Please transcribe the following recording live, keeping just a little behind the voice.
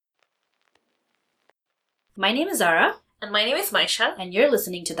My name is Zara, And my name is Maisha, and you're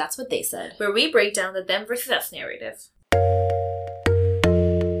listening to That's What They Said. where we break down the them versus us narrative.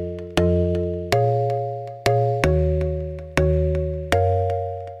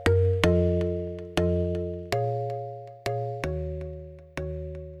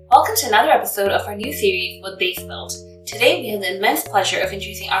 Welcome to another episode of our new series, What They Spilled. Today we have the immense pleasure of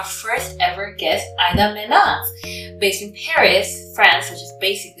introducing our first ever guest, Aida Menaz. Based in Paris, France, which is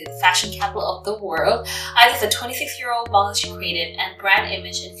basically the fashion capital of the world, Aida is a 26-year-old Bangladeshi creative and brand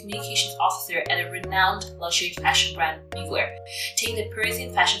image and communications officer at a renowned luxury fashion brand, Mugler. Taking the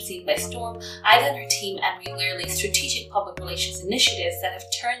Parisian fashion scene by storm, Aida and her team at Mugler lead strategic public relations initiatives that have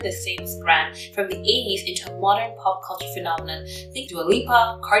turned this famous brand from the 80s into a modern pop culture phenomenon. Think Dua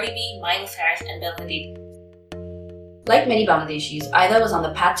Lipa, Cardi B, Miley Cyrus, and Bella Hadid. Like many Bangladeshis, Aida was on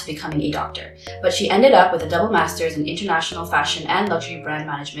the path to becoming a doctor, but she ended up with a double master's in international fashion and luxury brand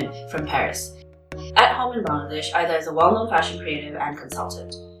management from Paris. At home in Bangladesh, Aida is a well-known fashion creative and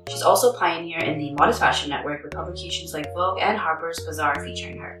consultant. She's also a pioneer in the modest fashion network with publications like Vogue and Harper's Bazaar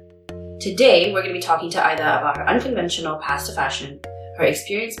featuring her. Today, we're going to be talking to Aida about her unconventional path to fashion, her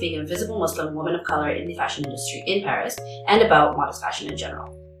experience being a visible Muslim woman of color in the fashion industry in Paris, and about modest fashion in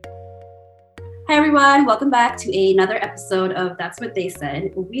general. Hi everyone, welcome back to another episode of That's What They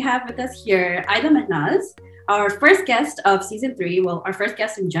Said. We have with us here Aida Menaz, our first guest of season 3. Well, our first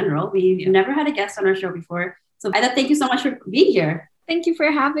guest in general. We've never had a guest on our show before. So Aida, thank you so much for being here. Thank you for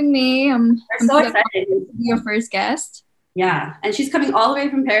having me. I'm so excited to be your first guest. Yeah, and she's coming all the way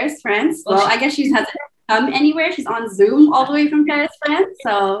from Paris, France. Well, I guess she hasn't come anywhere. She's on Zoom all the way from Paris, France.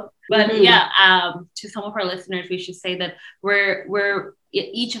 So, But to some of our listeners, we should say that we're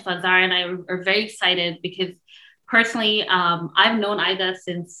each of us, Zara and I, are very excited because personally, I've known Aida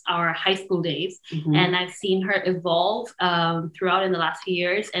since our high school days, and I've seen her evolve throughout in the last few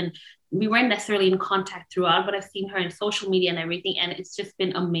years. And we weren't necessarily in contact throughout, but I've seen her in social media and everything, and it's just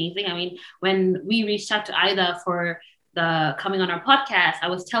been amazing. I mean, when we reached out to Aida for the coming on our podcast, I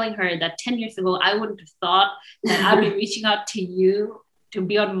was telling her that 10 years ago, I wouldn't have thought that I'd be reaching out to you to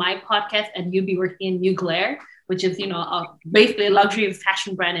be on my podcast and you'd be working in Mugler, which is, basically a luxury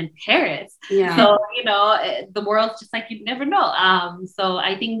fashion brand in Paris. Yeah. So, the world's just like, you never know. So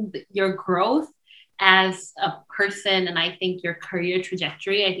I think your growth as a person and I think your career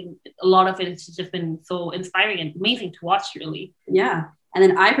trajectory, I think a lot of it has just been so inspiring and amazing to watch, really. Yeah. And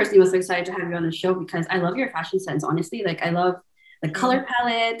then I personally was so excited to have you on the show because I love your fashion sense, honestly. Like, I love the color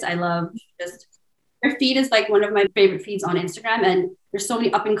palette. I love just, your feed is like one of my favorite feeds on Instagram. And there's so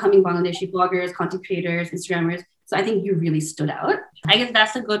many up and coming Bangladeshi bloggers, content creators, Instagrammers. So I think you really stood out. I guess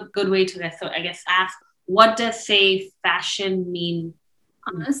that's a good way to ask, what does say fashion mean?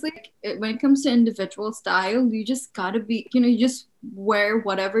 Honestly, when it comes to individual style, you just gotta be, you just wear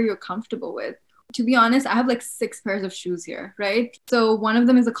whatever you're comfortable with. To be honest, I have like 6 pairs of shoes here, right? So one of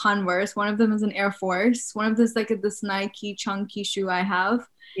them is a Converse, one of them is an Air Force, one of this like this Nike chunky shoe I have.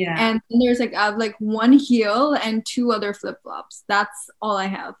 Yeah. And then there's I have like 1 heel and 2 other flip-flops. That's all I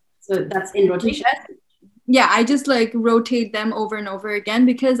have. So that's in rotation? Yeah, I just like rotate them over and over again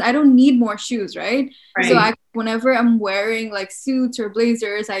because I don't need more shoes, right? So whenever I'm wearing like suits or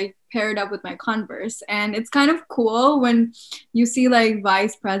blazers, I pair it up with my Converse. And it's kind of cool when you see like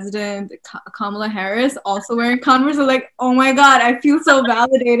Vice President Kamala Harris also wearing Converse. I'm like, oh my God, I feel so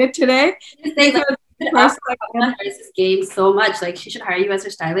validated today. Harris's game so much. Like, she should hire you as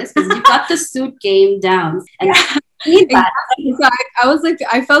her stylist because you got the suit game down. And exactly. So I was like,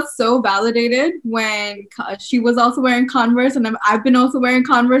 I felt so validated when she was also wearing Converse, and I've been also wearing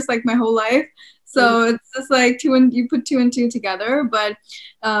Converse like my whole life. So it's just like you put 2 and 2 together. But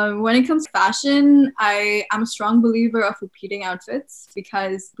when it comes to fashion, I'm a strong believer of repeating outfits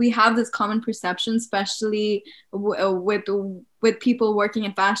because we have this common perception, especially with people working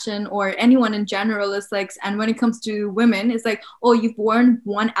in fashion or anyone in general. Is like, and when it comes to women, it's like, oh, you've worn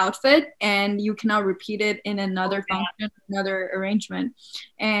one outfit and you cannot repeat it in another function, another arrangement.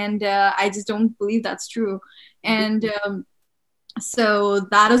 And I just don't believe that's true. And so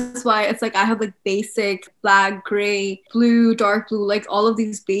that is why it's like I have like basic black, gray, blue, dark blue, like all of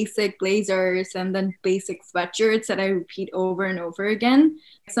these basic blazers and then basic sweatshirts that I repeat over and over again.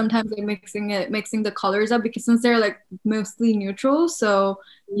 Sometimes I'm mixing the colors up because since they're like mostly neutral, so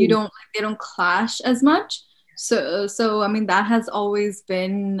they don't clash as much. So I mean that has always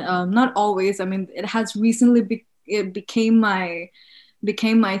been not always. I mean it has recently it became my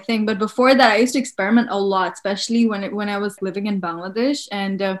thing. But before that, I used to experiment a lot, especially when I was living in Bangladesh.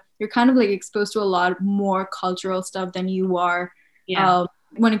 And you're kind of like exposed to a lot more cultural stuff than you are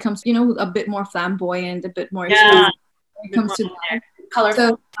when it comes to, a bit more flamboyant, a bit more exposed when it comes to that.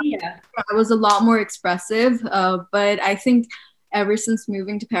 Colorful. So I was a lot more expressive. But I think ever since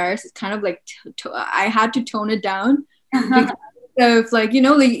moving to Paris, it's kind of like I had to tone it down because of like,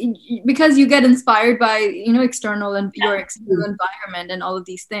 because you get inspired by, external and your external environment and all of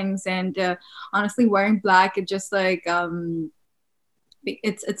these things. And honestly, wearing black, it just like,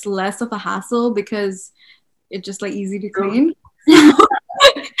 it's less of a hassle because it's just like easy to clean.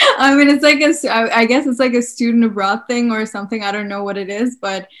 I mean, it's like I guess it's like a student abroad thing or something. I don't know what it is,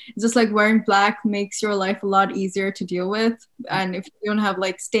 but it's just like wearing black makes your life a lot easier to deal with. And if you don't have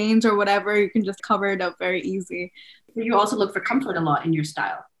like stains or whatever, you can just cover it up very easy. You also look for comfort a lot in your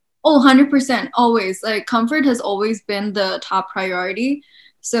style. Oh, 100%. Always. Like comfort has always been the top priority.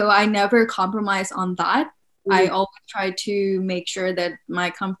 So I never compromise on that. I always try to make sure that my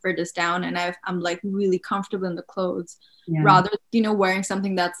comfort is down and I'm like really comfortable in the clothes rather than, wearing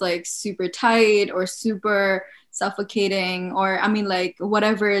something that's like super tight or super suffocating, or I mean like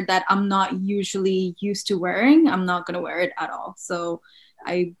whatever that I'm not usually used to wearing, I'm not going to wear it at all. So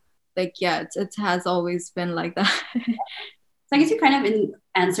I like, it has always been like that. So I guess you kind of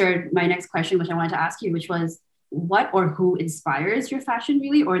answered my next question, which I wanted to ask you, which was, what or who inspires your fashion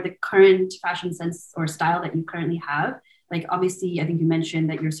really, or the current fashion sense or style that you currently have? Like, obviously, I think you mentioned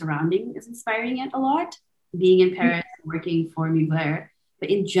that your surrounding is inspiring it a lot, being in Paris, working for Mugler. But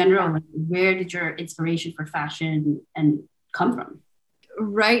in general, like, where did your inspiration for fashion and come from?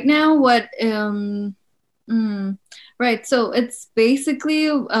 Right now, right. So it's basically,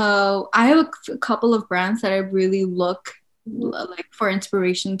 I have a couple of brands that I really look like for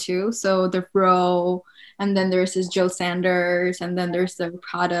inspiration too. So the Row, and then there's this Jill Sanders, and then there's the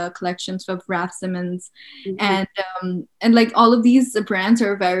Prada collections of Raf Simons, and like all of these brands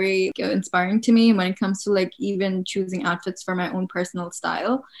are very inspiring to me when it comes to like even choosing outfits for my own personal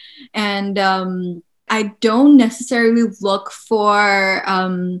style. And I don't necessarily look for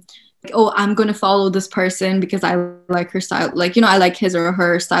oh, I'm going to follow this person because I like her style. Like, I like his or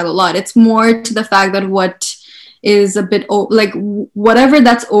her style a lot. It's more to the fact that what is a bit like whatever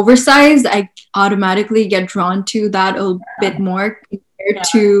that's oversized, I automatically get drawn to that a bit more compared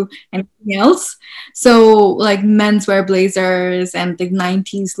to anything else. So like menswear blazers and the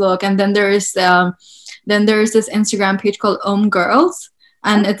 90s look. And then there's this Instagram page called Girls.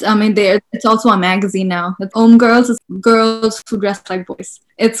 And it's also a magazine now. It's Girls, is girls who dress like boys.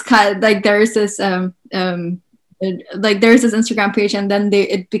 It's kind of like there's this there's this Instagram page, and then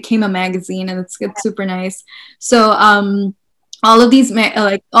it became a magazine, and it's super nice. So all of these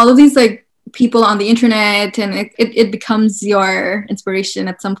like people on the internet, and it becomes your inspiration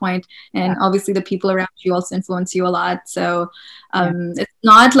at some point. And obviously the people around you also influence you a lot. So it's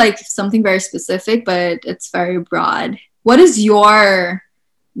not like something very specific, but it's very broad. What is your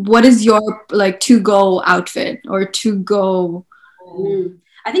like to-go outfit or to-go?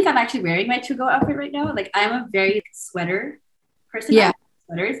 I think I'm actually wearing my to-go outfit right now. Like, I'm a very sweater person. Yeah. I like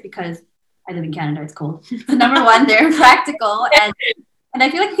sweaters because I live in Canada. It's cold. So number one, they're practical, and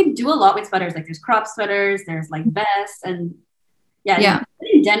I feel like you can do a lot with sweaters. Like, there's crop sweaters, there's like vests, and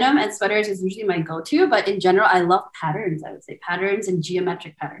denim and sweaters is usually my go-to. But in general, I love patterns. I would say patterns and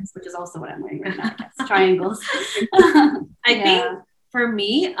geometric patterns, which is also what I'm wearing right now. I guess triangles. I think for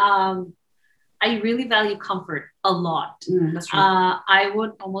me, I really value comfort a lot. That's true. I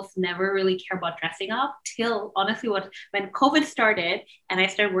would almost never really care about dressing up till honestly when COVID started and I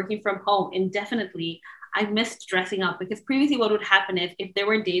started working from home indefinitely. I missed dressing up because previously what would happen is if there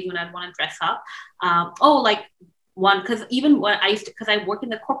were days when I'd want to dress up, because even when because I work in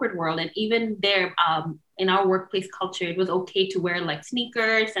the corporate world, and even there, in our workplace culture, it was okay to wear like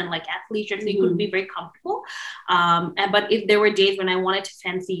sneakers and like athleisure, so you could be very comfortable. But if there were days when I wanted to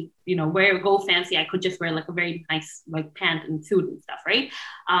fancy, go fancy, I could just wear like a very nice like pant and suit and stuff, right?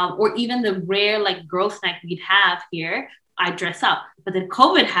 Or even the rare like girls' night we'd have here, I dress up. But then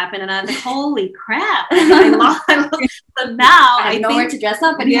COVID happened, and I was like, holy crap! So now I have nowhere to dress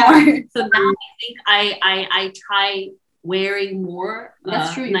up anymore. Yeah. So now I think I try wearing more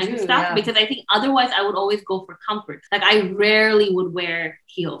nice stuff because I think otherwise I would always go for comfort. Like, I rarely would wear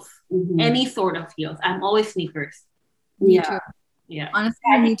heels, any sort of heels. I'm always sneakers. Me too. Yeah. Honestly,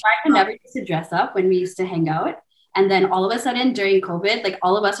 I think Brian never used to dress up when we used to hang out. And then all of a sudden during COVID, like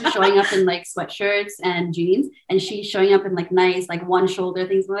all of us are showing up in like sweatshirts and jeans, and she's showing up in like nice, like one shoulder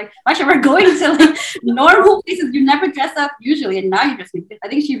things. We're like, actually, we're going to like normal places. You never dress up usually. And now you dress up. I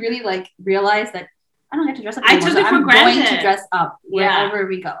think she really like realized that I don't have to dress up anymore. I took it for granted. I'm going to dress up wherever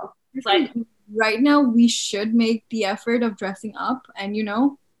we go. It's like right now we should make the effort of dressing up, and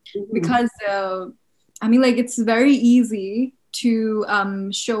because I mean, like, it's very easy to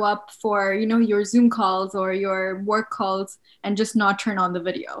show up for, you know, your Zoom calls or your work calls and just not turn on the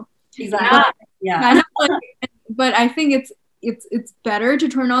video. Exactly. Yeah. Kind of like, but I think it's better to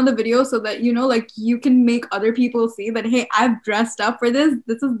turn on the video so that, you know, like you can make other people see that, hey, I've dressed up for this.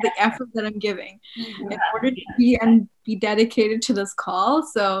 This is the effort that I'm giving in order to be dedicated to this call.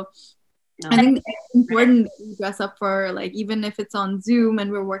 So I think it's important that we dress up for, like, even if it's on Zoom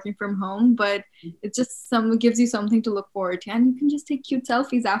and we're working from home, but it just gives you something to look forward to, and you can just take cute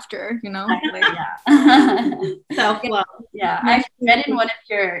selfies after, you know. Like, Self-love. Yeah, I read in one of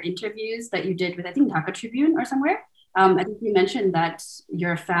your interviews that you did with, I think, Dhaka Tribune or somewhere. I think you mentioned that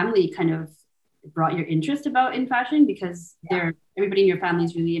your family kind of brought your interest about in fashion because everybody in your family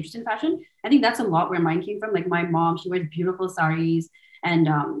is really interested in fashion. I think that's a lot where mine came from. Like my mom, she wears beautiful saris, and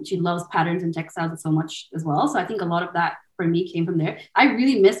she loves patterns and textiles so much as well. So I think a lot of that for me came from there. I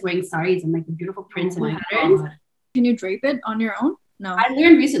really miss wearing saris and like the beautiful prints and patterns. God. Can you drape it on your own? No. I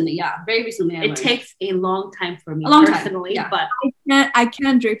learned recently, very recently. It takes a long time for me personally, but I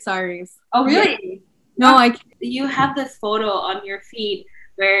can't drape saris. Oh, really? No, I can't. You have this photo on your feed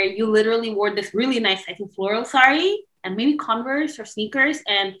where you literally wore this really nice, I think, floral sari and maybe Converse or sneakers,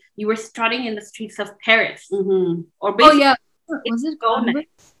 and you were strutting in the streets of Paris. Mm-hmm. Or basically, was it Converse?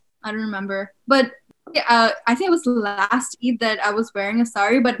 I don't remember. But I think it was last Eid that I was wearing a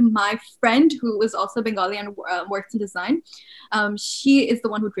sari, but my friend who was also Bengali and works in design, she is the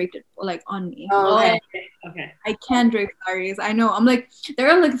one who draped it like on me. Oh, okay. I can't drape saris. I know. I'm like, there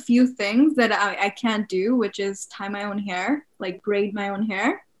are like a few things that I can't do, which is tie my own hair, like braid my own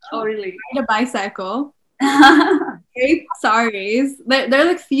hair. Oh, really? Ride a bicycle. Drape saris. There are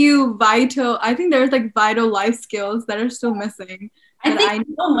like few vital. I think there's like vital life skills that are still missing. I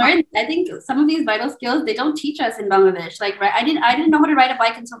think some of these vital skills they don't teach us in Bangladesh. Like, right, I didn't know how to ride a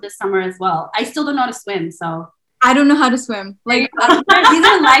bike until this summer as well. I still don't know how to swim, so I don't know how to swim. Like, these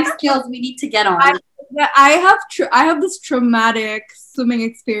are life skills we need to get on. I have this traumatic swimming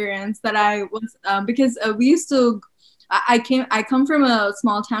experience that I was because we used to. I come from a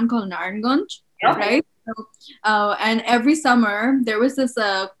small town called Naranganj, right? So, and every summer there was this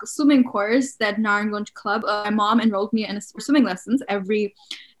swimming course that Naranganj Club. My mom enrolled me in swimming lessons every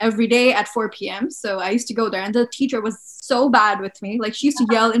day at 4 p.m. So I used to go there, and the teacher was so bad with me. Like, she used to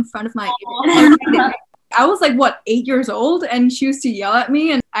yell in front of my ear every day. I was like, 8 years old, and she used to yell at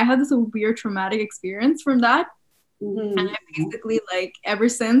me, and I had this weird traumatic experience from that. Mm-hmm. And I basically, like, ever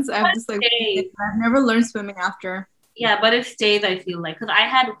since I've just like I've never learned swimming after. Yeah, but it stays, I feel like, because I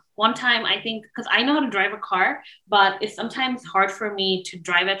had one time, I think, because I know how to drive a car, but it's sometimes hard for me to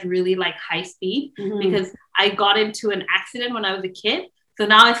drive at really like high speed because I got into an accident when I was a kid. So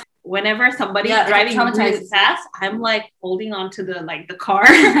now whenever somebody's driving really fast, I'm like holding on to the car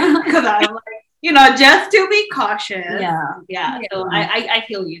because I'm like, just to be cautious. Yeah. So I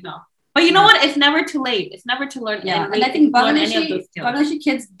feel But you know what? It's never too late. It's never to learn. Yeah, and I think Bangladeshi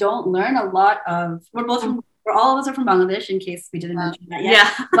kids don't learn a lot of. We're all of us are from Bangladesh, in case we didn't mention that yet. Yeah.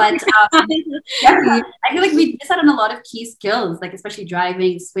 But I feel like we miss out on a lot of key skills, like especially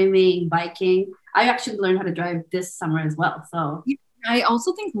driving, swimming, biking. I actually learned how to drive this summer as well. So I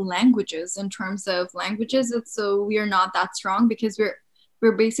also think languages, in terms of languages, we are not that strong because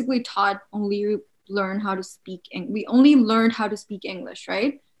we're basically taught only learn how to speak. We only learned how to speak English,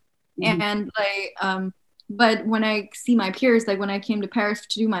 right? Mm-hmm. And like, but when I see my peers, like when I came to Paris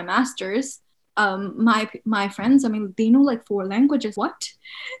to do my master's, my friends, I mean, they know like 4 languages. What?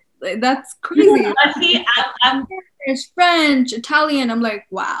 That's crazy. I'm French, Italian. I'm like,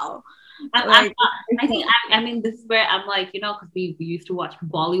 wow. I mean, this is where I'm like, because we used to watch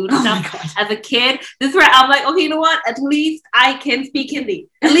Bollywood stuff as a kid. This is where I'm like, okay, you know what? At least I can speak Hindi.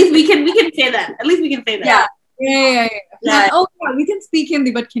 At least we can say that. At least we can say that. Yeah. Oh, yeah, we can speak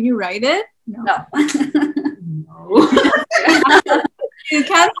Hindi, but can you write it? No. You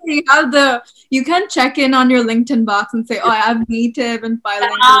can't say you can check in on your LinkedIn box and say, oh, I have native and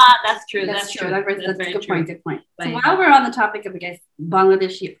bilingual. That's true. That's true. That's a good point. Good point. So while we're on the topic of, I guess,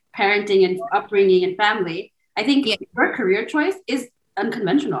 Bangladeshi parenting and upbringing and family, I think your career choice is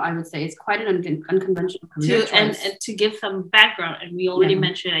unconventional. I would say it's quite an unconventional career choice. And to give some background, and we already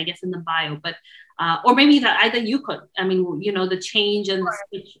mentioned, I guess, in the bio, but or maybe that either you could. I mean, the change and the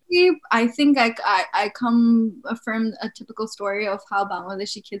switch. I think I come from a typical story of how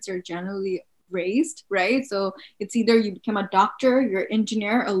Bangladeshi kids are generally raised, right? So it's either you become a doctor, you're an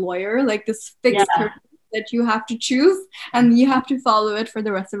engineer, a lawyer, like this fixed career that you have to choose, and you have to follow it for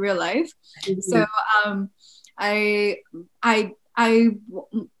the rest of your life. Mm-hmm. So I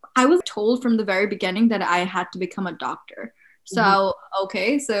was told from the very beginning that I had to become a doctor. So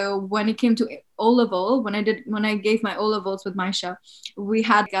okay, so when it came to O level, when I gave my O levels with Maisha, we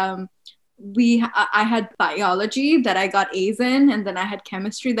had I had biology that I got A's in, and then I had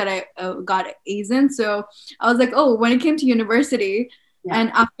chemistry that I got A's in. So I was like, oh, when it came to university,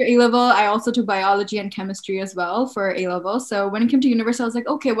 and after A level, I also took biology and chemistry as well for A level. So when it came to university, I was like,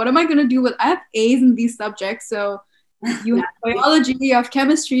 okay, what am I gonna do with? I have A's in these subjects, so you have biology, you have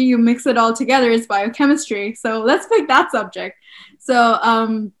chemistry, you mix it all together, it's biochemistry. So let's pick that subject.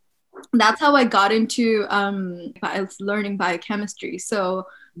 So that's how I got into learning biochemistry. So,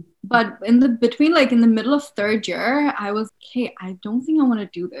 but in the middle of third year, I was, hey, I don't think I want to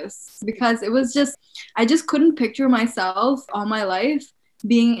do this, because it was just, I just couldn't picture myself all my life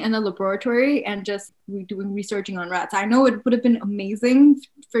being in a laboratory and just doing researching on rats. I know it would have been amazing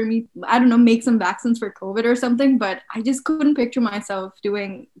for me, I don't know, make some vaccines for COVID or something, but I just couldn't picture myself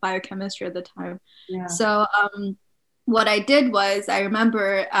doing biochemistry at the time. So what I did was, I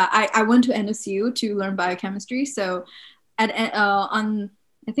remember I went to NSU to learn biochemistry. So on,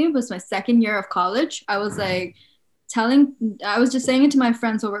 I think it was my second year of college, I was like I was just saying it to my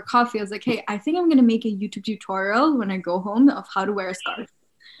friends over coffee. I was like, hey, I think I'm going to make a YouTube tutorial when I go home of how to wear a scarf.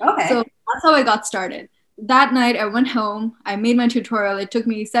 Okay. So that's how I got started. That night I went home, I made my tutorial. It took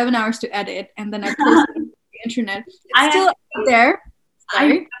me 7 hours to edit, and then I posted it on the internet. It's still out there. I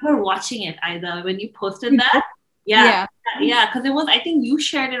remember watching it, Aida, when you posted that. Yeah, because it was, I think you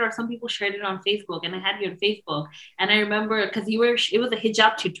shared it, or some people shared it on Facebook, and I had you on Facebook. And I remember, because it was a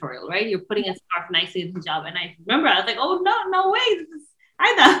hijab tutorial, right? You're putting a scarf nicely in hijab. And I remember, I was like, oh, no way, this is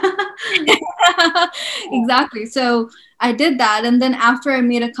Aida. Exactly. So I did that. And then after, I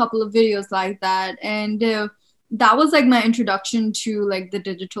made a couple of videos like that. And that was like my introduction to like the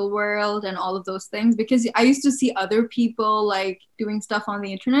digital world and all of those things, because I used to see other people like doing stuff on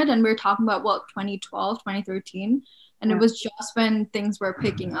the internet, and we are talking about 2012, 2013, and it was just when things were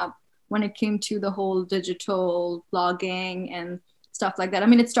picking up when it came to the whole digital blogging and stuff like that. I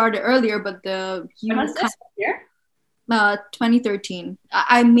mean, it started earlier, but when was this year? 2013.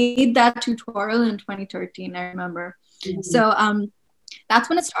 I made that tutorial in 2013, I remember. So that's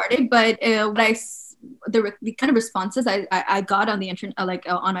when it started. But the kind of responses I got on the internet, like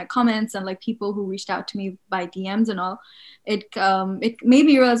on my comments, and like people who reached out to me by DMs and all, it made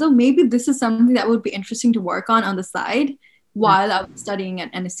me realize, oh, maybe this is something that would be interesting to work on the side while I was studying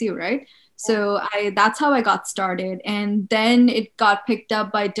at NSU, right? So that's how I got started. And then it got picked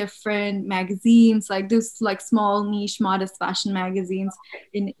up by different magazines, like this, like small niche modest fashion magazines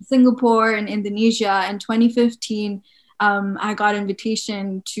in Singapore and Indonesia. In 2015, I got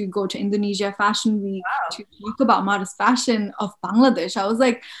invitation to go to Indonesia Fashion Week to talk about modest fashion of Bangladesh. I was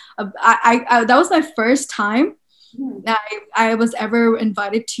like, I that was my first time I was ever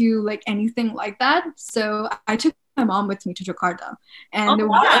invited to like anything like that. So I took my mom with me to Jakarta, and it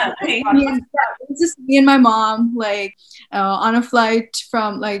was just me and my mom, like on a flight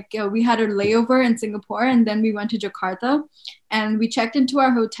from we had a layover in Singapore, and then we went to Jakarta, and we checked into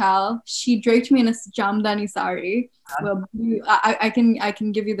our hotel. She draped me in a jamdani sari. Well, I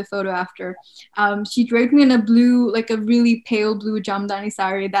can give you the photo after. She draped me in a blue, like a really pale blue jamdani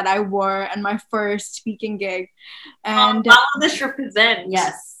sari that I wore at my first speaking gig. And Bangladesh represent.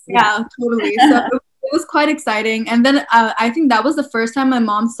 Yes. Yeah, totally. So it was quite exciting. And then I think that was the first time my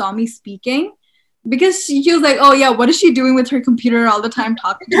mom saw me speaking, because she was like, oh yeah, what is she doing with her computer all the time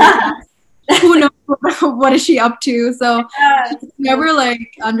talking to me? Who knows what is she up to? So she never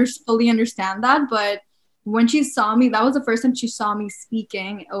like fully understand that. But when she saw me, that was the first time she saw me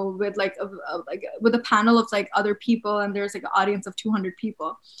speaking with with a panel of like other people, and there's like an audience of 200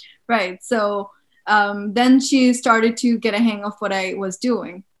 people, right? So then she started to get a hang of what I was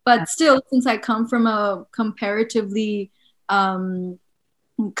doing. But still, since I come from a comparatively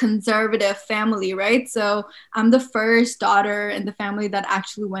conservative family, right? So I'm the first daughter in the family that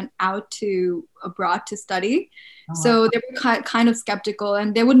actually went out to abroad to study. So they were kind of skeptical,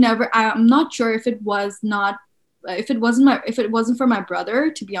 and they would never. I'm not sure if it wasn't for my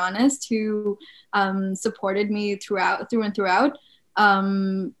brother, to be honest, who supported me through and throughout.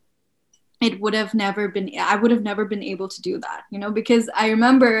 It would have never been. I would have never been able to do that, because I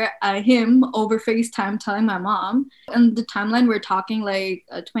remember him over FaceTime telling my mom, and the timeline we're talking like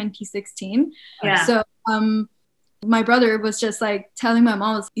 2016. Yeah. So my brother was just like telling my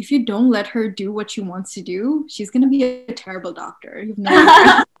mom, if you don't let her do what she wants to do, she's gonna be a terrible doctor. You've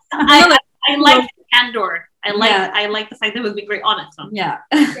never. I like candor. I like the fact that it was being very honest. Yeah.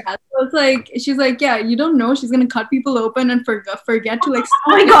 Yeah, so it's like she's like, yeah, you don't know she's gonna cut people open and forget to like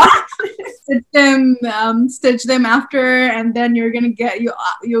Oh my god. stitch them after, and then you're gonna get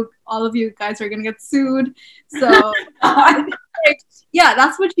all of you guys are gonna get sued. So yeah,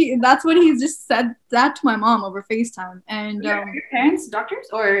 that's what he just said that to my mom over FaceTime. And Your parents doctors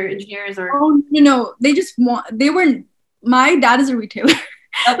or engineers or? oh, my dad is a retailer.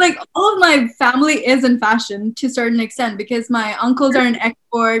 Like all of my family is in fashion to a certain extent because my uncles are in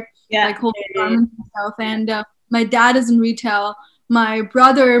export, like whole garments and stuff, and my dad is in retail. My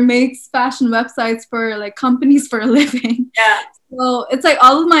brother makes fashion websites for like companies for a living. Yeah. So it's like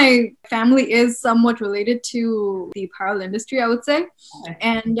all of my family is somewhat related to the apparel industry, I would say. Okay.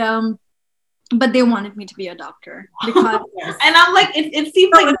 And but they wanted me to be a doctor because and I'm like, it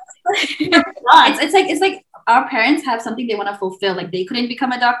seems like it's like our parents have something they want to fulfill. Like they couldn't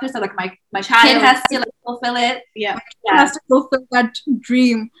become a doctor, so like my child kid has to like fulfill it. Yeah. Has to fulfill that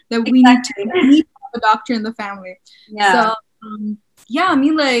dream that we need to have a doctor in the family. Yeah. So yeah, I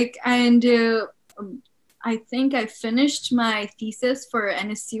mean like, and I think I finished my thesis for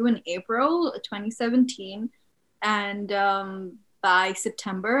NSU in April 2017, and by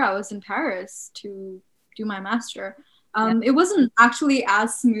September I was in Paris to do my master. It wasn't actually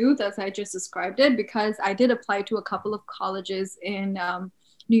as smooth as I just described it because I did apply to a couple of colleges in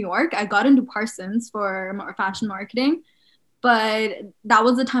New York. I got into Parsons for fashion marketing, but that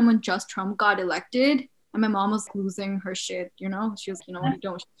was the time when just Trump got elected. And my mom was losing her shit, you know? She was,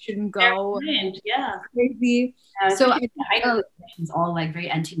 you shouldn't go. Yeah. Crazy. So it's all like very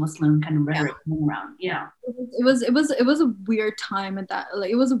anti-Muslim kind of rhetoric going around. Yeah. It was a weird time at that.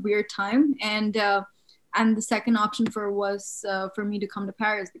 Like it was a weird time, and the second option was for me to come to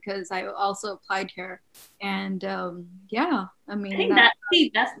Paris because I also applied here, and yeah, I mean, I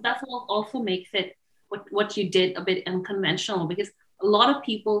think that's what also makes it what you did a bit unconventional, because a lot of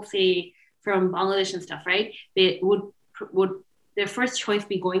people say from Bangladesh and stuff, right? They would their first choice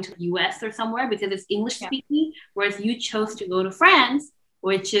be going to the US or somewhere because it's English speaking, whereas you chose to go to France,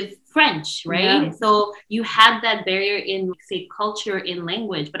 which is French, right? Yeah. So you had that barrier in, say, culture, in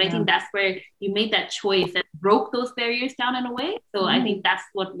language, but I think that's where you made that choice that broke those barriers down in a way. So I think that's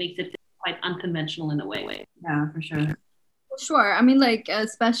what makes it quite unconventional in a way. Yeah, for sure. Sure. I mean, like,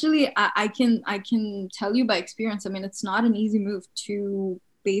 especially I can tell you by experience, I mean, it's not an easy move to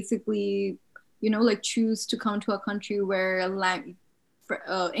basically, like choose to come to a country where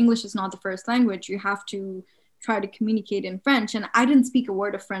English is not the first language. You have to try to communicate in French, and I didn't speak a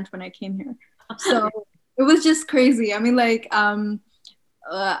word of French when I came here, so it was just crazy. I mean, like,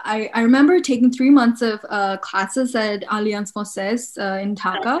 I remember taking 3 months of classes at Alliance Française in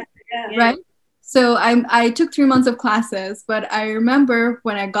Dhaka, right? So I took 3 months of classes, but I remember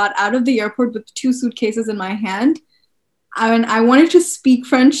when I got out of the airport with 2 suitcases in my hand, I wanted to speak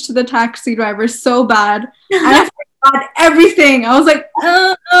French to the taxi driver so bad. I forgot everything. I was like,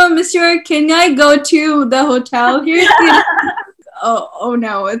 monsieur, can I go to the hotel here? oh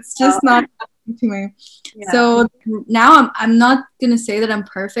no, it's just not happening to me. Yeah. So now I'm not gonna say that I'm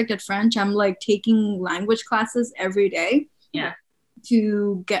perfect at French. I'm like taking language classes every day. Yeah.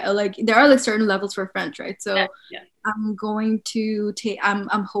 To get like, there are like certain levels for French, right? So I'm going to take.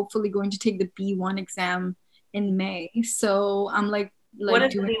 I'm hopefully going to take the B1 exam in May. So I'm like what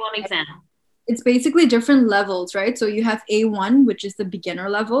is the B1 exam? It's basically different levels, right? So you have A1, which is the beginner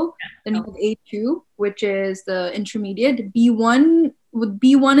level. Then you have A2, which is the intermediate. B1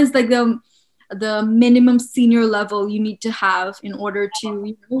 is like the minimum senior level you need to have in order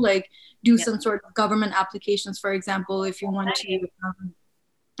to like do some sort of government applications, for example, if you want to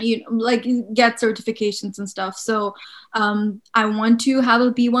like get certifications and stuff. So I want to have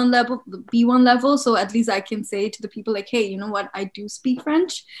a B1 level, so at least I can say to the people like, hey, you know what, I do speak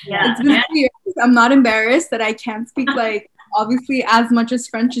French. It's been 3 years. I'm not embarrassed that I can't speak like obviously as much as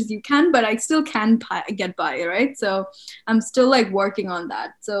French as you can, but I still can get by, right? So I'm still like working on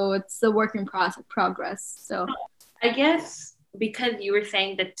that. So it's a work in progress. So I guess because you were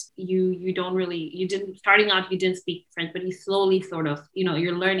saying that you didn't speak French, but you slowly sort of,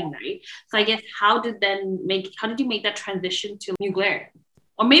 you're learning, right? So I guess how did you make that transition to Mugler?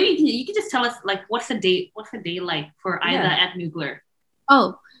 Or maybe you could just tell us like what's the day like for Aida at Mugler?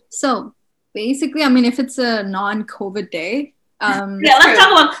 Oh, so basically, I mean, if it's a non-COVID day, let's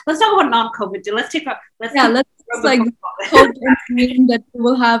talk about non-COVID day. Let's like hope that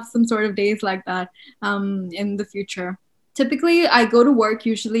we'll have some sort of days like that in the future. Typically, I go to work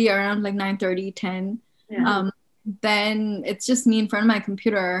usually around like 9:30, 10. then it's just me in front of my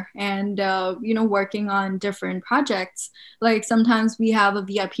computer and working on different projects. Like sometimes we have a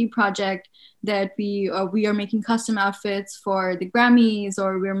VIP project that we are making custom outfits for the Grammys,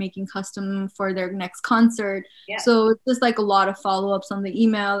 or we're making custom for their next concert. Yeah. So it's just like a lot of follow-ups on the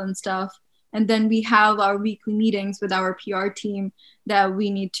email and stuff. And then we have our weekly meetings with our PR team that we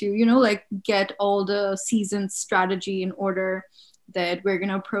need to, like get all the season strategy in order, that we're going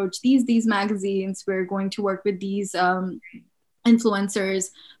to approach these magazines, we're going to work with these influencers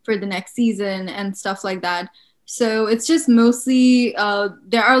for the next season and stuff like that. So it's just mostly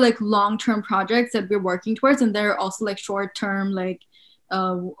there are like long-term projects that we're working towards, and there are also like short-term like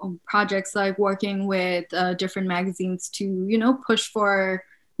projects like working with different magazines to push for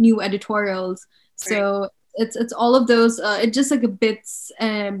new editorials. So it's all of those. It's just like a bits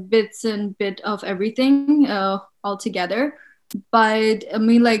and bit of everything all together. But I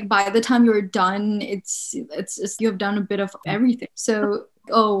mean, like by the time you're done, it's you have done a bit of everything. So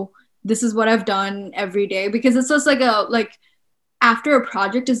this is what I've done every day, because it's just like after a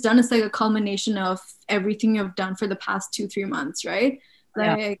project is done, it's like a culmination of everything you've done for the past 2-3 months, right?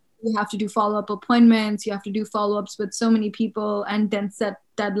 Like you have to do follow-up appointments, you have to do follow-ups with so many people, and then set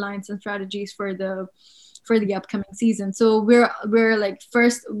deadlines and strategies for the upcoming season. So we're like,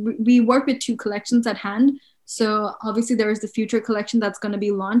 first we work with 2 collections at hand. So obviously there is the future collection that's going to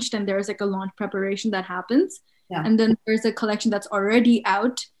be launched, and there's like a launch preparation that happens. Yeah. And then there's a collection that's already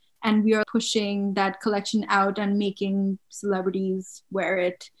out, and we are pushing that collection out and making celebrities wear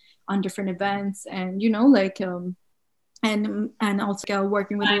it on different events, and and also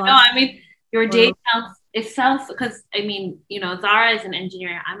working with a lot. No, I mean, your day sounds because I mean, Zara is an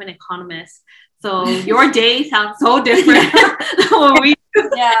engineer, I'm an economist, so your day sounds so different.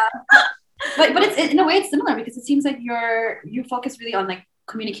 Yeah. But it's, in a way, it's similar, because it seems like you focus really on like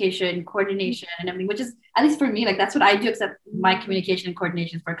communication, coordination, and everything, which is, at least for me, like that's what I do, except my communication and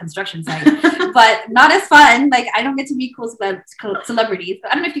coordination is for a construction site, but not as fun. Like I don't get to meet cool celebrities.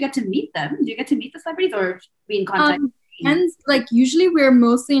 I don't know if you get to meet them. Do you get to meet the celebrities or be in contact? And like usually we're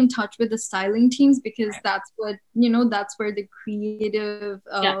mostly in touch with the styling teams, because that's what that's where the creative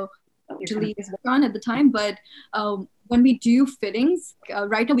usually is on at the time. But when we do fittings,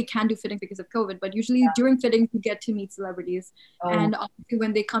 right now we can't do fittings because of COVID, but usually during fittings we get to meet celebrities. And obviously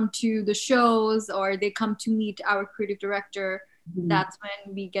when they come to the shows or they come to meet our creative director, that's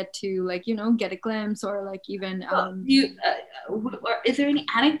when we get to get a glimpse, or like even is there any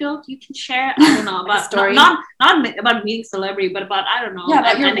anecdote you can share? I don't know, about story, not about meeting celebrity, but about, I don't know,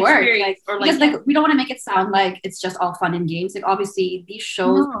 about your work, because we don't want to make it sound like it's just all fun and games. Like obviously these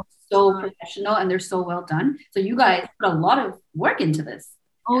shows are so professional and they're so well done, so you guys put a lot of work into this.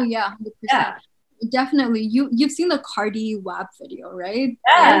 100%. Definitely. You've seen the Cardi WAP video, right?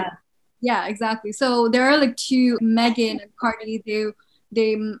 Yeah, exactly. So there are like 2, Megan and Cardi,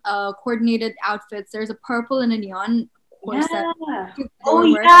 they coordinated outfits. There's a purple and a neon corset.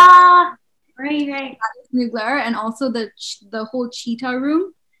 Right. Mugler, and also the whole cheetah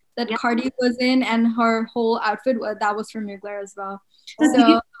room that Cardi was in, and her whole outfit that was from Mugler as well.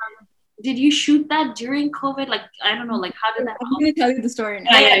 So did you shoot that during COVID? Like, I don't know, like how did that I'm going to tell you the story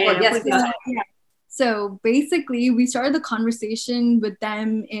now. Yeah. So basically we started the conversation with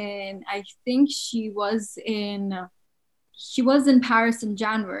them in, I think she was in Paris in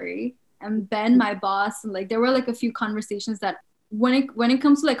January, and Ben, my boss, and like there were like a few conversations that when it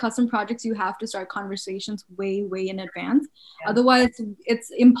comes to like custom projects, you have to start conversations way in advance. Otherwise it's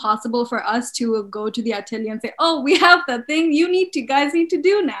impossible for us to go to the atelier and say, oh, we have that thing you guys need to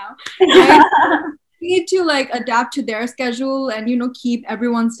do now. Right? We need to like adapt to their schedule and keep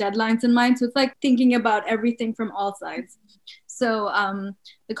everyone's deadlines in mind. So it's like thinking about everything from all sides. So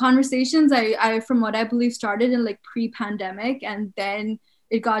the conversations I from what I believe started in like pre-pandemic, and then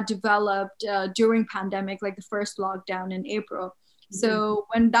it got developed during pandemic, like the first lockdown in April. So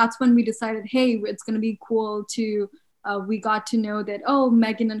that's when we decided, hey, it's going to be cool to we got to know that,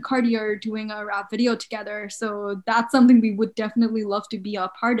 Megan and Cardi are doing a rap video together, so that's something we would definitely love to be a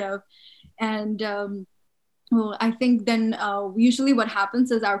part of. And I think then usually what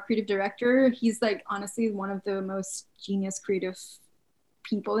happens is our creative director, he's like honestly one of the most genius creative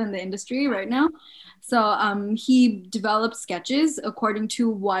people in the industry right now. So he develops sketches according to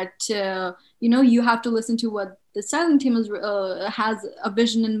what, you have to listen to what the styling team has a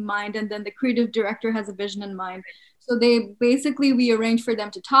vision in mind, and then the creative director has a vision in mind. So we arrange for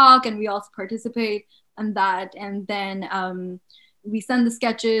them to talk, and we also participate in that. And then we send the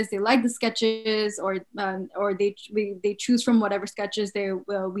sketches, they like the sketches, or they choose from whatever sketches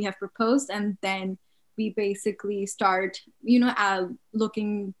we have proposed, and then we basically start,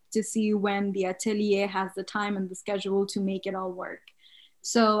 looking to see when the atelier has the time and the schedule to make it all work.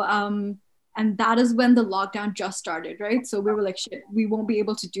 So, and that is when the lockdown just started, right? So we were like, shit, we won't be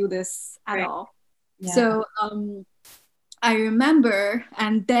able to do this at all. Yeah. So I remember,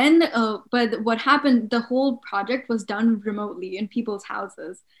 and then, but what happened, the whole project was done remotely in people's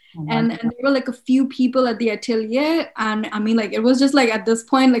houses. And there were like a few people at the atelier, and I mean, like, it was just like at this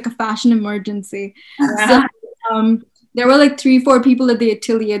point like a fashion emergency. So there were like 3-4 people at the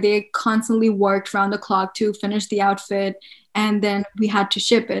atelier. They constantly worked around the clock to finish the outfit, and then we had to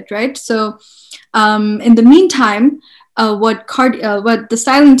ship it, right? So in the meantime, what the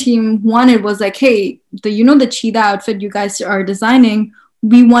styling team wanted was like, hey, the cheetah outfit you guys are designing,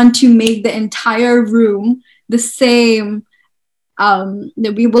 we want to make the entire room the same.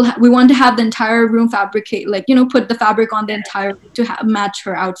 We want to have the entire room fabricate, like, put the fabric on the entire room to match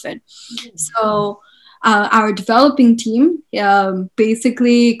her outfit. So our developing team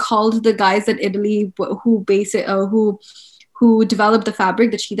basically called the guys at Italy who developed the fabric,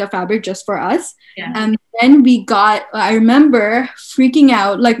 the cheetah fabric, just for us. Yeah. And then I remember freaking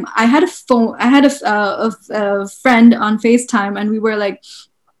out. Like, I had a friend on FaceTime, and we were like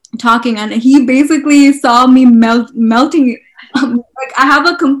talking, and he basically saw me melting. Like, I have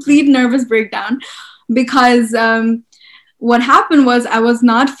a complete nervous breakdown because what happened was I was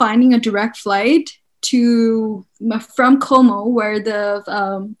not finding a direct flight from Como, where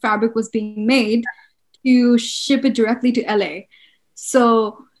the fabric was being made, to ship it directly to LA.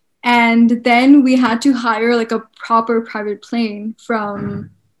 So, and then we had to hire like a proper private plane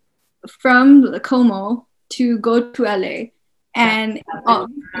from Como to go to LA. And it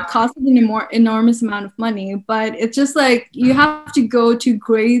cost an enormous amount of money, but it's just like you have to go to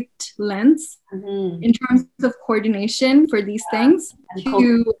great lengths in terms of coordination for these things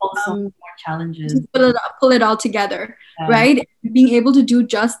to more challenges, to pull it all together, right? Being able to do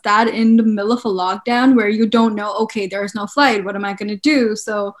just that in the middle of a lockdown where you don't know, okay, there's no flight, what am I going to do?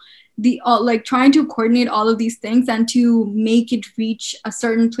 So like trying to coordinate all of these things and to make it reach a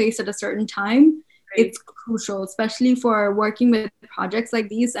certain place at a certain time. It's crucial, especially for working with projects like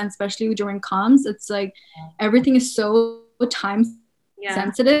these, and especially during comms. It's like everything is so time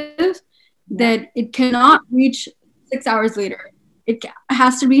sensitive that it cannot reach 6 hours later. It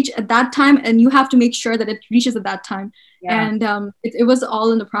has to reach at that time, and you have to make sure that it reaches at that time. And it was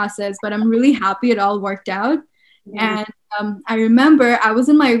all in the process, but I'm really happy it all worked out. And I remember I was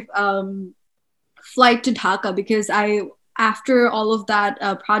in my flight to Dhaka because after all of that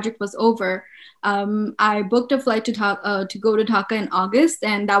project was over, I booked a flight to go to Dhaka in August,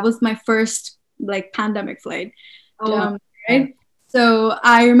 and that was my first like pandemic flight. Right? So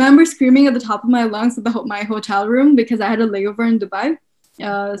I remember screaming at the top of my lungs at my hotel room because I had a layover in Dubai.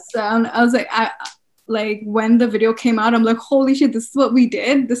 So I was like, when the video came out, I'm like, holy shit, this is what we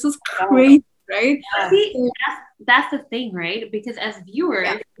did. This is crazy, right? See, that's the thing, right? Because as viewers,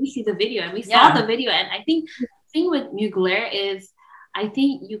 we see the video and we saw the video, and I think the thing with Mugler is, I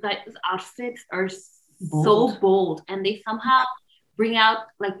think you guys' outfits are so bold, and they somehow bring out,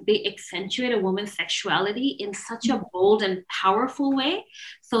 like, they accentuate a woman's sexuality in such a bold and powerful way.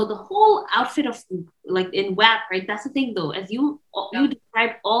 So the whole outfit of, like, in WAP, right? That's the thing, though, as you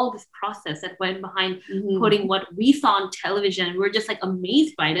described all this process that went behind putting what we saw on television. We're just like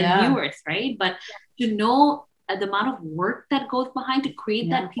amazed by it as viewers, right? But to know the amount of work that goes behind to create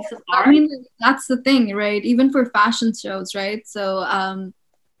that piece of art. I mean, that's the thing, right? Even for fashion shows, right? So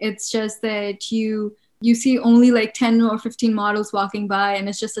it's just that you see only like 10 or 15 models walking by, and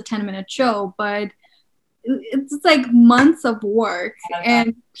it's just a 10-minute show, but it's like months of work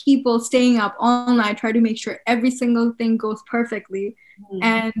and people staying up all night trying to make sure every single thing goes perfectly.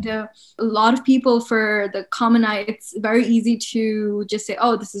 And a lot of people, for the common eye, it's very easy to just say,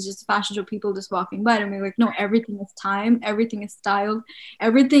 oh, this is just a fashion show, people just walking by. And we're like, no, everything is timed, everything is styled,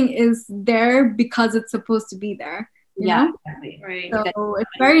 everything is there because it's supposed to be there. You know? Exactly. Right. So it's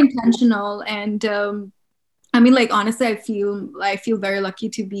very intentional. And I mean, like, honestly, I feel very lucky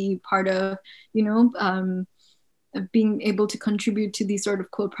to be part of, being able to contribute to these sort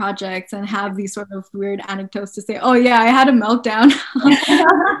of cool projects and have these sort of weird anecdotes to say, oh yeah, I had a meltdown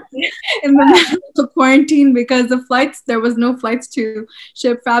in the middle of the quarantine because there was no flights to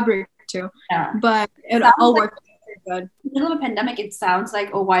ship fabric to. But it all worked good. In the middle of a pandemic, it sounds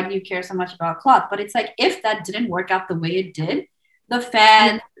like, oh, why do you care so much about cloth? But it's like, if that didn't work out the way it did, the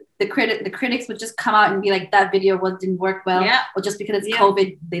fans, the critics would just come out and be like, that video didn't work well, or just because it's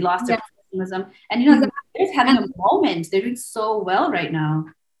COVID, they lost their professionalism. And they're having a moment. They're doing so well right now.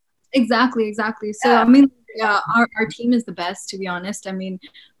 Exactly. So Yeah. I mean, yeah, our team is the best, to be honest. I mean,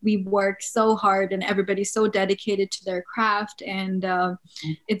 we work so hard and everybody's so dedicated to their craft, and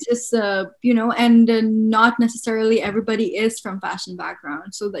it's just and not necessarily everybody is from fashion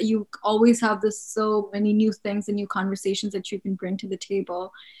background, so that you always have this so many new things and new conversations that you can bring to the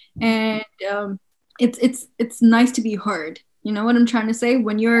table, and it's nice to be heard. You know what I'm trying to say?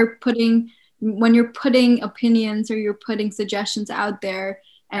 When you're putting opinions or you're putting suggestions out there,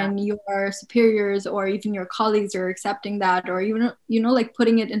 and your superiors or even your colleagues are accepting that, or even like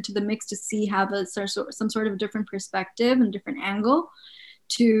putting it into the mix to see have some sort of different perspective and different angle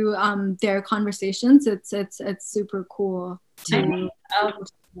to their conversations. It's super cool to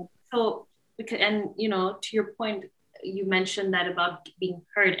So because, and to your point, you mentioned that about being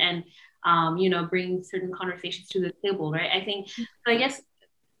heard and bringing certain conversations to the table, right? I think so. I guess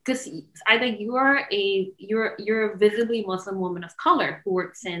because either you're a visibly Muslim woman of color who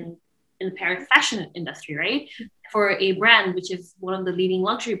works in the Paris fashion industry, right? For a brand which is one of the leading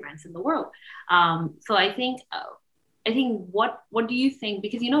luxury brands in the world. So I think what do you think?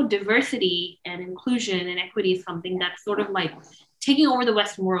 Because diversity and inclusion and equity is something that's sort of like taking over the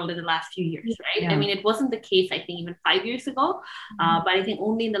Western world in the last few years, right? Yeah. I mean, it wasn't the case, I think, even 5 years ago, but I think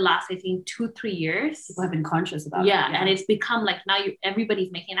only in the last, 2-3 years, people have been conscious about it. Yeah, and it's become like now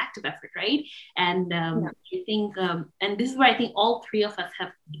everybody's making an active effort, right? And I think, and this is where I think all three of us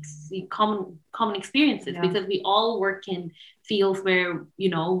have common experiences, because we all work in fields where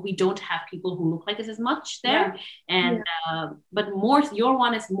we don't have people who look like us as much there, and but your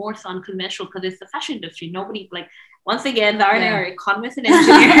one is more so unconventional because it's the fashion industry. Nobody like. Once again, Zara and I are economists and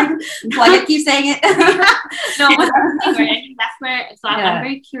engineers. Like I keep saying it. No, but I think that's where. So I'm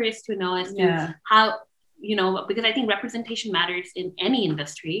very curious to know as to how because I think representation matters in any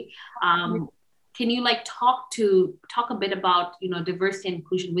industry. Can you talk a bit about diversity and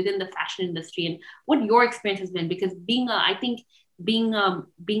inclusion within the fashion industry and what your experience has been? Because being a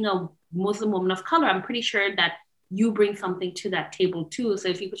Muslim woman of color, I'm pretty sure that you bring something to that table too. So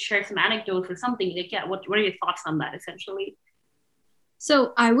if you could share some anecdotes or something, what are your thoughts on that essentially?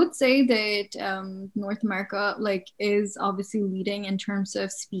 So I would say that North America is obviously leading in terms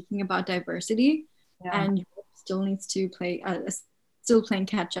of speaking about diversity, and Europe still needs to still playing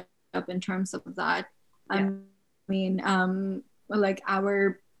catch up in terms of that. I mean,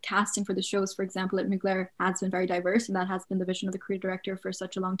 our casting for the shows, for example, at Mugler has been very diverse, and that has been the vision of the creative director for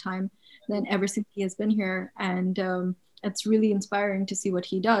such a long time. Then ever since he has been here, and it's really inspiring to see what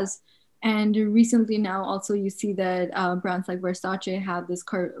he does. And recently now also you see that brands like Versace have this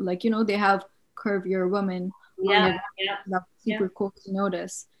they have curvier women. That's super cool to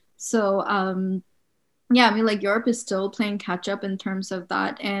notice. So I mean, Europe is still playing catch up in terms of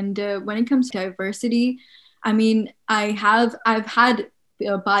that. And when it comes to diversity, I mean, I've had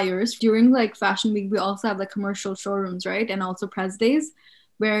buyers during fashion week. We also have commercial showrooms, right? And also press days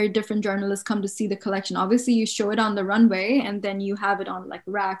where different journalists come to see the collection. Obviously you show it on the runway, and then you have it on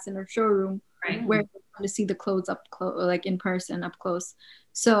racks in a showroom, right, where you come to see the clothes in person, up close.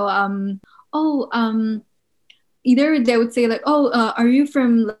 So either they would say are you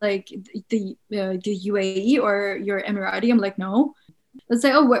from the UAE or you're Emirati? I'm like, no. Let's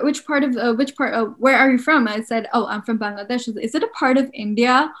say, where are you from? I said, oh, I'm from Bangladesh. Is it a part of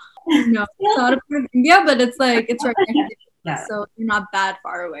India? No, it's not a part of India, but it's it's right next to it, so you're not that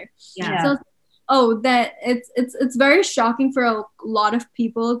far away. So that it's very shocking for a lot of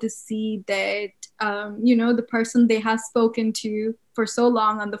people to see that the person they have spoken to for so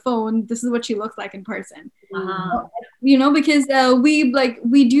long on the phone, this is what she looks like in person. Because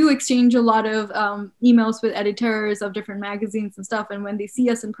we do exchange a lot of emails with editors of different magazines and stuff, and when they see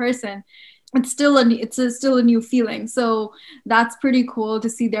us in person, it's still a new feeling. So that's pretty cool to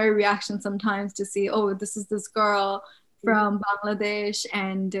see their reaction sometimes, to see, oh, this is this girl from Bangladesh,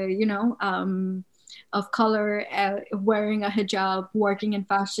 and of color, wearing a hijab, working in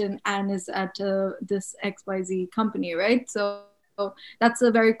fashion, and is at this XYZ company, right? So that's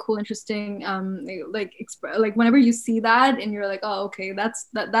a very cool, interesting, whenever you see that and you're like, oh, okay, that's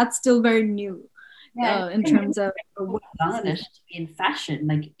still very new. In terms of Bangladesh to be in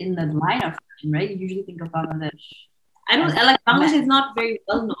fashion, in the line of fashion, right? You usually think of Bangladesh. I don't Bangladesh is not very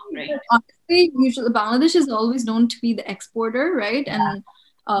well known, right? Honestly, usually Bangladesh is always known to be the exporter, right? And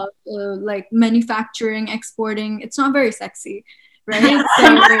manufacturing, exporting, it's not very sexy, right?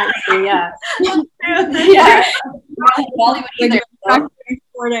 So yeah.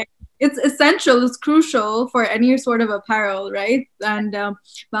 Exporting. It's essential, it's crucial for any sort of apparel, right? And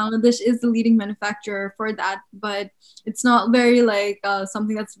Bangladesh is the leading manufacturer for that, but it's not very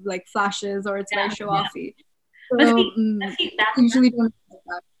something that's flashes, or it's very show-offy. So, see, usually don't like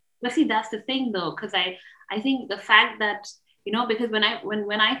that. But see, that's the thing though, because I think the fact that, because when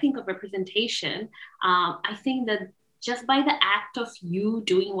I think of representation, I think that just by the act of you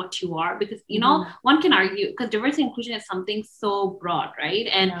doing what you are, because one can argue, because diversity inclusion is something so broad, right?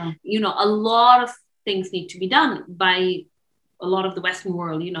 And a lot of things need to be done by a lot of the Western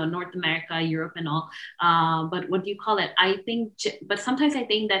world, North America, Europe, and all. But what do you call it? I think, but sometimes I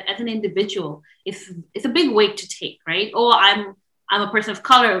think that as an individual, it's a big weight to take, right? Oh, I'm a person of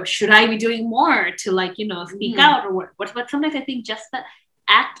color. Should I be doing more to speak out or what? But sometimes I think just the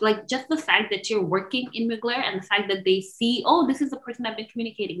act, like just the fact that you're working in Mugler and the fact that they see, oh, this is the person I've been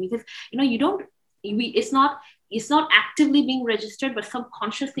communicating, because it's not actively being registered, but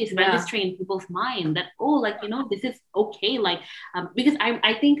subconsciously it's registering in people's mind that, oh, this is okay. Because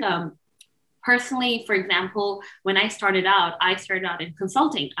I think personally, for example, when I started out in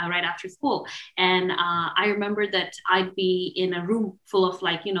consulting right after school. And I remember that I'd be in a room full of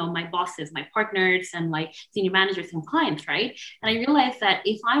my bosses, my partners, and senior managers and clients, right? And I realized that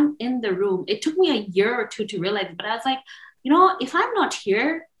if I'm in the room, it took me a year or two to realize, but I was like, if I'm not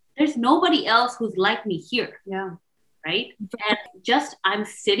here, there's nobody else who's like me here. Yeah. Right. And just I'm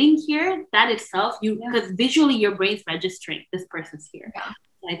sitting here, that itself, because visually your brain's registering this person's here. Yeah.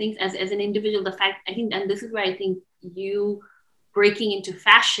 I think as an individual, the fact, I think, and this is where I think you breaking into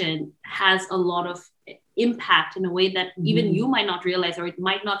fashion has a lot of impact in a way that even you might not realize, or it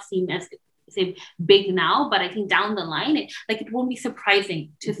might not seem as say big now, but I think down the line, it won't be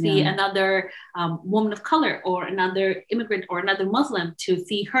surprising to see another woman of color or another immigrant or another Muslim to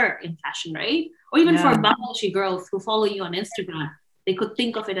see her in fashion, right? Or even for Bangladeshi girls who follow you on Instagram, they could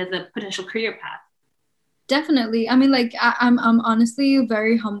think of it as a potential career path. Definitely. I mean, I'm honestly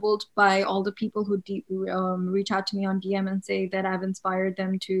very humbled by all the people who reach out to me on DM and say that I've inspired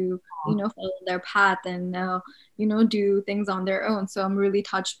them to, follow their path and, do things on their own. So I'm really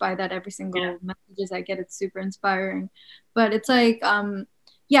touched by that. Every single messages I get, it's super inspiring. But it's when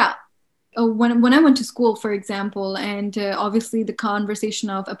I went to school, for example, and obviously the conversation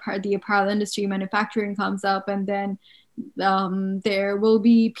of the apparel industry, manufacturing comes up, and then there will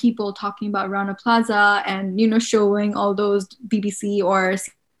be people talking about Rana Plaza and showing all those BBC or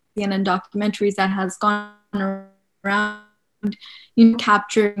CNN documentaries that has gone around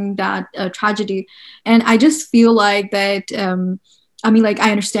capturing that tragedy. And I just feel like that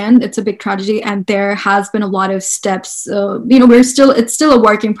I understand it's a big tragedy and there has been a lot of steps, it's still a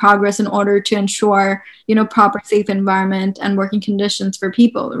work in progress in order to ensure proper safe environment and working conditions for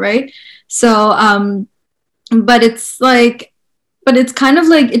people, right? So but it's kind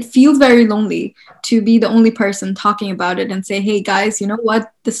of it feels very lonely to be the only person talking about it and say, hey guys, you know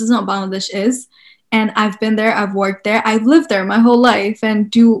what, this is not Bangladesh is, and I've been there, I've worked there, I've lived there my whole life,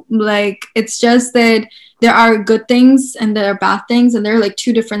 and it's just that there are good things and there are bad things, and there are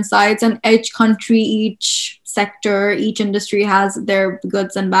two different sides, and each country, each sector, each industry has their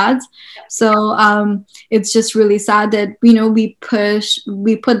goods and bads. So it's just really sad that we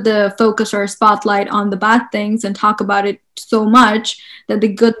put the focus or spotlight on the bad things and talk about it so much that the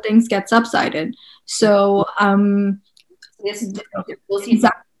good things get subsided. So yes, exactly.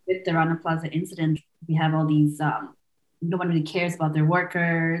 With the Rana Plaza incident, we have all these no one really cares about their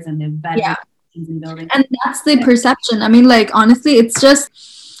workers and their bad in buildings. And that's the perception. I mean, honestly, it's just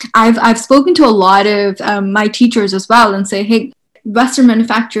I've spoken to a lot of my teachers as well and say, hey, Western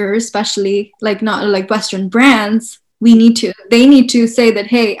manufacturers, especially not Western brands, they need to say that,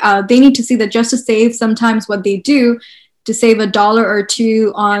 hey, they need to see that just to save sometimes what they do, to save $1 or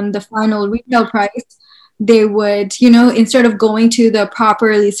 $2 on the final retail price, they would, instead of going to the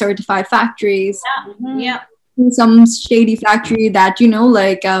properly certified factories, some shady factory that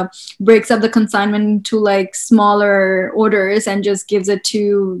breaks up the consignment to smaller orders and just gives it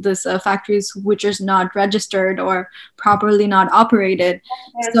to this factories which is not registered or properly not operated.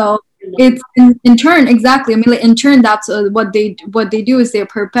 So it's in turn, exactly, I mean, in turn, that's what they do is they're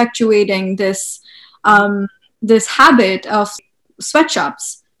perpetuating this this habit of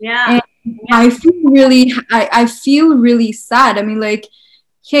sweatshops. And I feel really sad. I mean,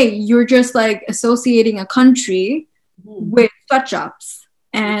 hey, you're just associating a country with sweatshops,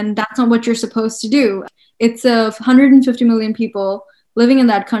 and that's not what you're supposed to do. It's 150 million people living in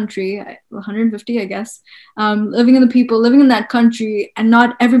that country, 150, I guess, living in that country, and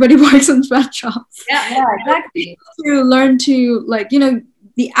not everybody works in sweatshops. Yeah, exactly. To learn to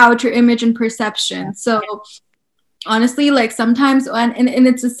the outer image and perception. So honestly, sometimes, and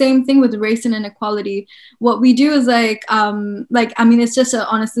it's the same thing with race and inequality. What we do is I mean, it's just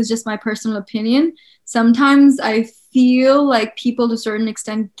honestly, it's just my personal opinion. Sometimes I feel like people to a certain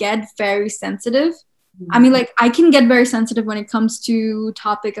extent get very sensitive I mean, like, I can get very sensitive when it comes to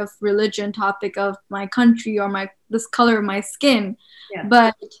topic of religion, topic of my country, or this color of my skin. Yeah.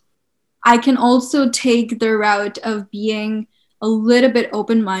 But I can also take the route of being a little bit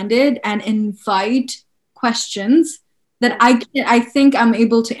open-minded and invite questions that I think I'm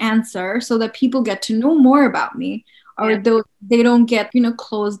able to answer, so that people get to know more about me, or they don't get,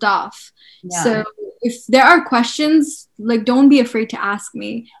 closed off. Yeah. So if there are questions, like, don't be afraid to ask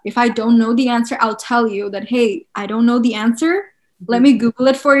me. If I don't know the answer, I'll tell you that, hey, I don't know the answer. Let me Google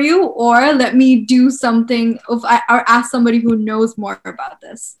it for you, or let me do something or ask somebody who knows more about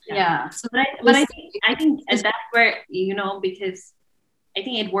this. Yeah. So, but I think and that's where, because I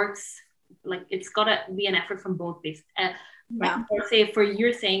think it works, like, it's got to be an effort from both ways. Right? Or say, for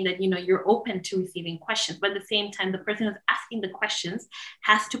you're saying that, you're open to receiving questions, but at the same time, the person who's asking the questions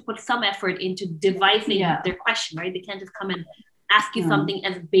has to put some effort into devising their question, right? They can't just come and ask you something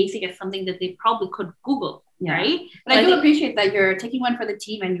as basic as something that they probably could Google, right? But I do appreciate that you're taking one for the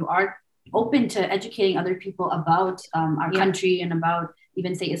team, and you are open to educating other people about our country and about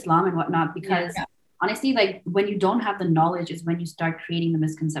even, say, Islam and whatnot, because honestly, like, when you don't have the knowledge is when you start creating the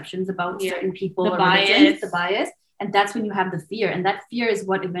misconceptions about certain people, the bias. And that's when you have the fear. And that fear is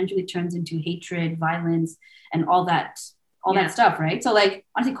what eventually turns into hatred, violence, and all that stuff, right? So, like,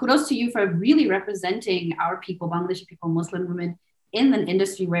 honestly, kudos to you for really representing our people, Bangladeshi people, Muslim women, in an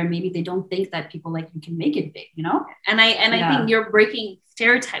industry where maybe they don't think that people like you can make it big, And I think you're breaking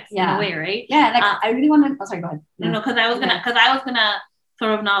stereotypes in a way, right? Yeah, like, I really want to. Oh, sorry, go ahead. No, because I was gonna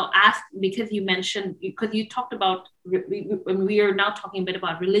sort of now ask, because you mentioned, because you talked about, when we are now talking a bit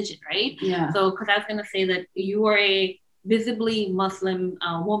about religion, right? Yeah. So, because I was gonna say that you are a visibly Muslim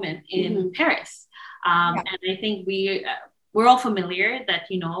woman in Paris, and I think we're all familiar that,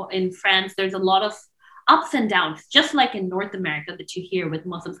 in France there's a lot of ups and downs, just like in North America, that you hear with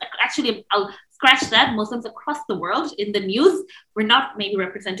Muslims. Actually, I'll scratch that. Muslims across the world in the news, we're not maybe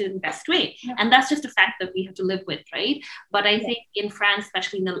represented in the best way. Yeah. And that's just a fact that we have to live with, right? But I think in France,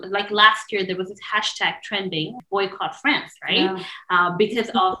 especially like last year, there was this hashtag trending, boycott France, right? Yeah.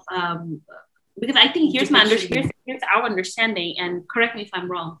 Because I think here's our understanding, and correct me if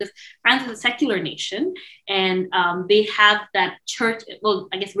I'm wrong, because France is a secular nation, and they have that church, well,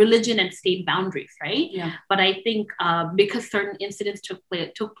 I guess religion and state boundaries, right? Yeah. But I think because certain incidents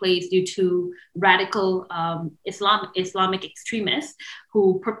took place due to radical Islamic extremists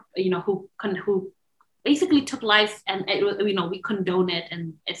who basically took lives, and we condone it,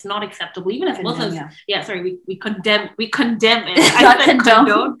 and it's not acceptable, even as Muslims. We condemn it. I said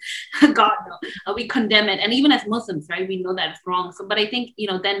condone. God no, we condemn it, and even as Muslims, right, we know that it's wrong. So, but I think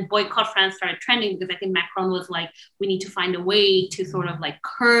then boycott France started trending, because I think Macron was like, we need to find a way to sort of like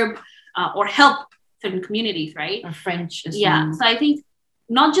curb or help certain communities, right? Or French. Yeah. So I think,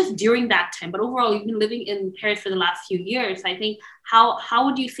 not just during that time, but overall, you've been living in Paris for the last few years. I think, how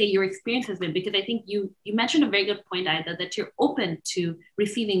would you say your experience has been? Because I think you mentioned a very good point, Aida, that you're open to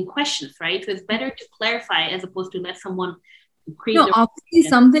receiving questions, right? So it's better to clarify as opposed to let someone create. No, obviously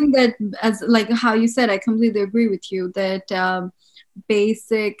something that, as like how you said, I completely agree with you, that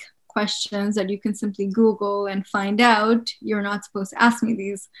basic questions that you can simply Google and find out, you're not supposed to ask me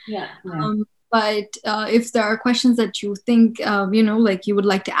these. Yeah. But if there are questions that you think, like you would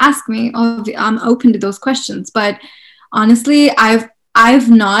like to ask me, I'm open to those questions. But honestly, I've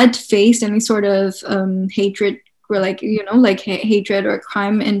not faced any sort of hatred, or hatred or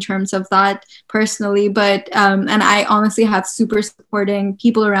crime in terms of that personally. But and I honestly have super supporting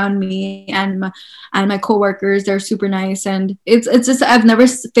people around me, and my coworkers. They're super nice, and it's just, I've never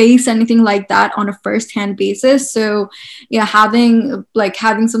faced anything like that on a first-hand basis. So yeah, having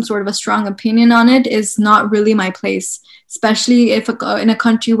some sort of a strong opinion on it is not really my place, especially if in a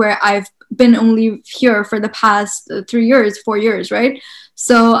country where I've been only here for the past 4 years, right?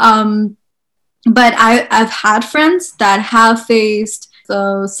 So but I've had friends that have faced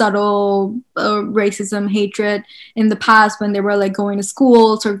subtle racism, hatred in the past when they were like going to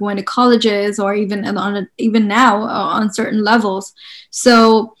schools or going to colleges, or even now on certain levels.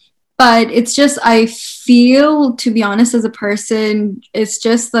 So, but it's just, I feel, to be honest, as a person, it's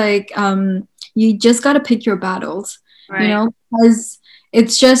just like you just got to pick your battles, right? Because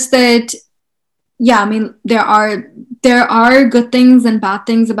it's just that. Yeah, I mean, there are good things and bad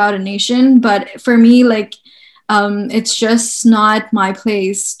things about a nation, but for me, like, it's just not my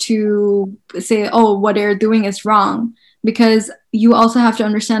place to say, oh, what they're doing is wrong, because you also have to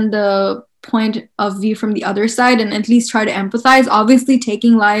understand the point of view from the other side and at least try to empathize. Obviously,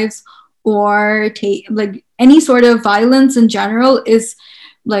 taking lives or like any sort of violence in general is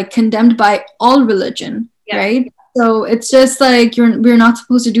like condemned by all religion, right? So it's just like we're not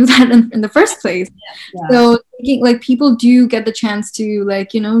supposed to do that in the first place. Yeah. So like people do get the chance to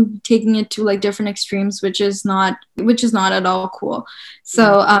like, taking it to like different extremes, which is not at all cool.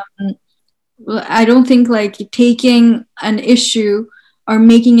 So I don't think like taking an issue or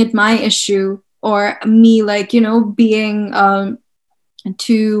making it my issue, or me like, being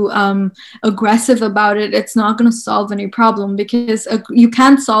too aggressive about it, it's not going to solve any problem, because you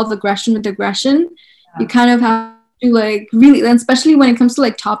can't solve aggression with aggression. You kind of have to like really, and especially when it comes to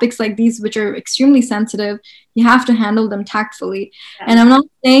like topics like these, which are extremely sensitive, you have to handle them tactfully. And I'm not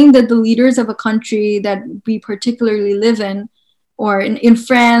saying that the leaders of a country that we particularly live in, or in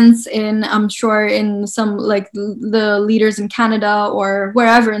France, I'm sure in some like the leaders in Canada or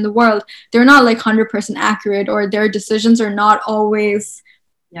wherever in the world, they're not like 100% accurate, or their decisions are not always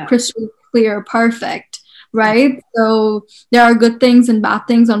crystal clear, perfect, right? So there are good things and bad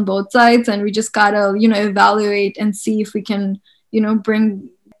things on both sides, and we just gotta, evaluate and see if we can, bring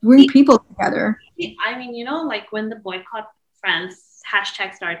people together. I mean, like when the boycott France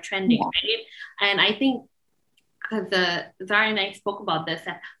hashtag started trending, right? And I think because Zara and I spoke about this,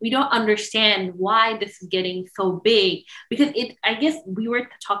 that we don't understand why this is getting so big, because I guess we were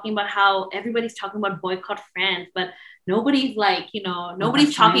talking about how everybody's talking about boycott France, but nobody's like,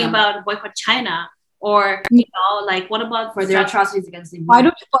 nobody's talking about boycott China, or like what about for their atrocities against the US? Why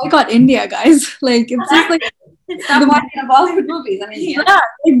don't you boycott India, guys? Like it's just like stop watching Bollywood movies. I mean,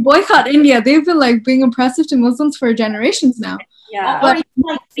 like boycott India. They've been like being oppressive to Muslims for generations now. Yeah. Or like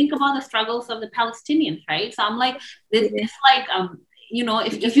think about the struggles of the Palestinians, right? So I'm like, it's like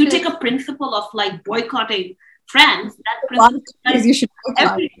if you take a principle of like boycotting France, that principle you should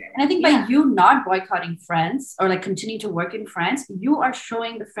boycott. And I think by you not boycotting France, or like continue to work in France, you are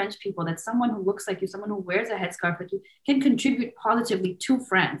showing the French people that someone who looks like you, someone who wears a headscarf like you, can contribute positively to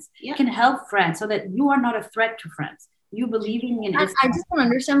France, can help France, so that you are not a threat to France. You believing in it. I just don't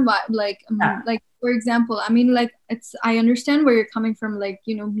understand why, like for example, I mean, like I understand where you're coming from, like,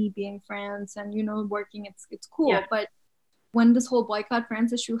 me being France and, working, it's cool. But when this whole boycott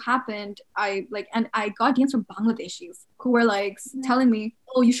France issue happened, I got DMs from Bangladeshis who were like telling me,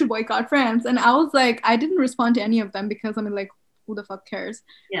 oh, you should boycott France. And I was like, I didn't respond to any of them, because I mean, like, who the fuck cares?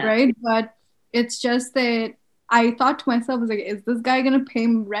 Right. But it's just that I thought to myself, I was like, is this guy going to pay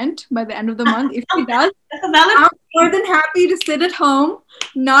rent by the end of the month? If he does, I'm more than happy to sit at home,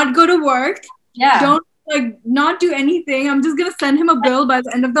 not go to work. Don't not do anything. I'm just going to send him a bill by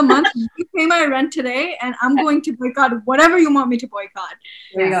the end of the month. You pay my rent today, and I'm going to boycott whatever you want me to boycott.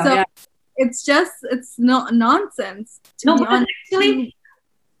 It's not nonsense. No, because actually,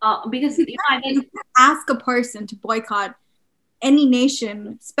 because I can ask a person to boycott any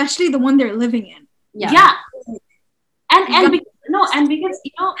nation, especially the one they're living in. And because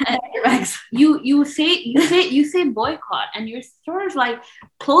you say boycott, and you're sort of like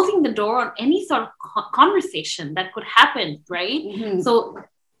closing the door on any sort of conversation that could happen, right? So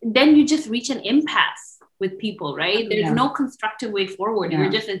then you just reach an impasse with people, right? There's no constructive way forward. You're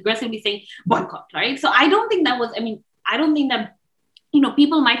just aggressively saying boycott, right? So I don't think that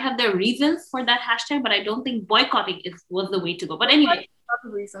people might have their reasons for that hashtag, but I don't think boycotting was the way to go. But anyway, lots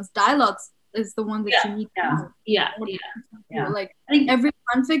of reasons. Dialogues is the one that you need to have. Like, I think every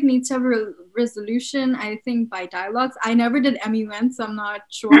conflict needs to have a resolution, I think, by dialogues. I never did MUN, so I'm not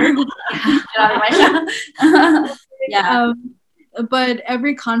sure. But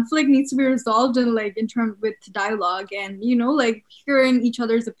every conflict needs to be resolved in terms with dialogue, and like hearing each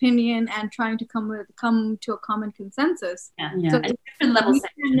other's opinion and trying to come to a common consensus. So at different levels.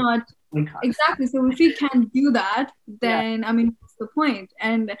 Exactly. So if we can't do that, then I mean, what's the point?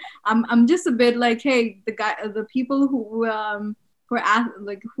 And I'm just a bit like, hey, the people who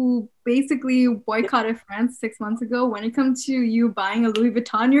basically boycotted France 6 months ago, when it comes to you buying a Louis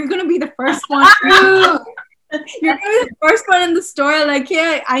Vuitton, you're gonna be the first one. You're gonna be the first one in the store, like,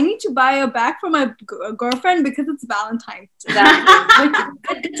 yeah, I need to buy a bag for my girlfriend because it's Valentine's.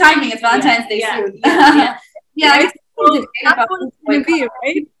 Good timing. It's Valentine's Day soon. Right? So that's what it's gonna be,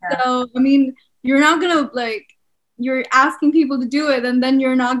 right? So I mean, you're not gonna you're asking people to do it, and then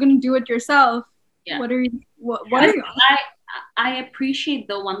you're not gonna do it yourself. What are you? What are you? I appreciate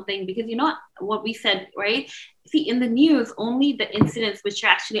the one thing, because what we said, right? See, in the news, only the incidents which are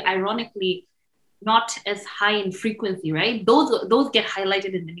actually ironically not as high in frequency, right? Those get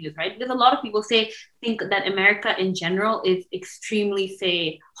highlighted in the news, right? Because a lot of people think that America in general is extremely,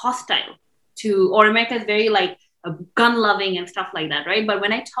 say, hostile to, or America is very like gun loving and stuff like that, right? But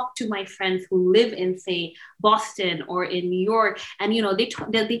when I talk to my friends who live in, say, Boston or in New York, and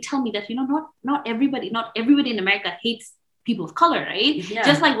they tell me that not everybody in America hates people of color, right? Yeah.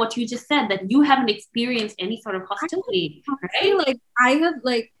 Just like what you just said, that you haven't experienced any sort of hostility, right? Like I have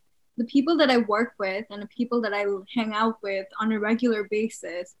like the people that I work with and the people that I hang out with on a regular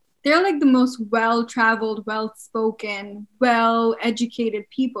basis, they're like the most well-traveled, well-spoken, well-educated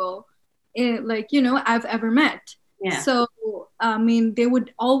people I've ever met. Yeah. So I mean, they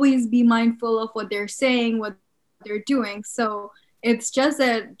would always be mindful of what they're saying, what they're doing. So it's just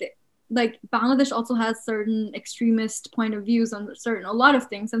that like Bangladesh also has certain extremist point of views on a lot of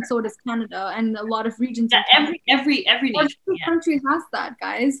things, and so does Canada and a lot of regions. Yeah, every nation. Country has that,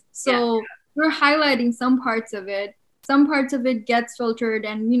 guys. So we're highlighting some parts of it. Some parts of it gets filtered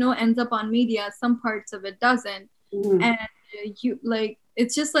and ends up on media. Some parts of it doesn't. Mm-hmm. And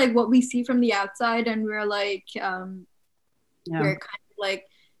it's just like what we see from the outside, and we're like we're kind of like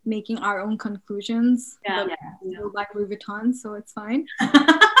making our own conclusions. By Louis Vuitton, so it's fine.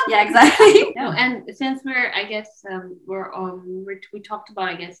 Yeah, exactly. No, and since we're, I guess, we talked about,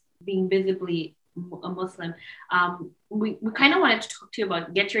 I guess, being visibly a Muslim. We kind of wanted to talk to you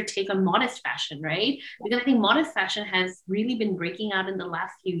about, get your take on modest fashion, right? Because I think modest fashion has really been breaking out in the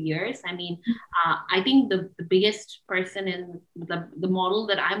last few years. I mean, I think the biggest person in the model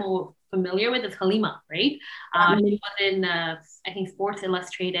that I'm familiar with is Halima, right? She was in, I think, Sports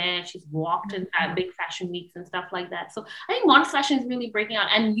Illustrated. She's walked in big fashion weeks and stuff like that. So I think modest fashion is really breaking out.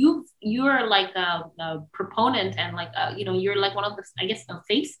 And you're like a proponent and like, you're like one of the, I guess, the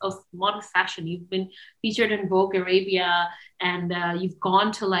face of modest fashion. You've been featured in Vogue Arabia, and you've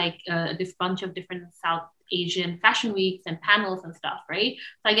gone to like this bunch of different South Asian fashion weeks and panels and stuff, right?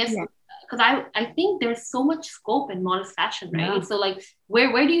 So I guess, because I think there's so much scope in modest fashion, right? Yeah. So like,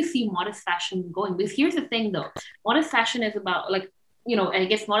 where do you see modest fashion going? Because here's the thing though, modest fashion is about like, I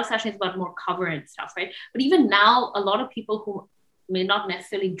guess modest fashion is about more cover and stuff, right? But even now, a lot of people who may not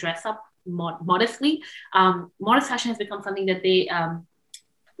necessarily dress up modestly, modest fashion has become something that they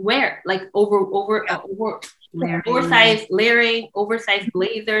wear, like oversized layering, oversized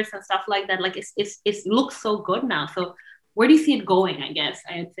blazers and stuff like that. Like it looks so good now. So where do you see it going? I guess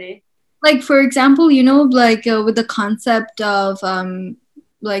I'd say. Like for example, like with the concept of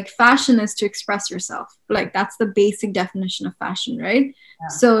like fashion is to express yourself. Like that's the basic definition of fashion, right? Yeah.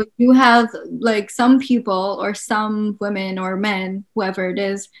 So you have like some people or some women or men, whoever it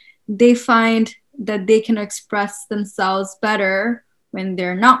is, they find that they can express themselves better when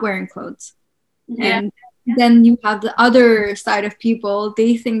they're not wearing clothes. Yeah. And then you have the other side of people,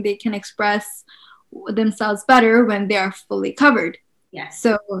 they think they can express themselves better when they are fully covered. Yeah.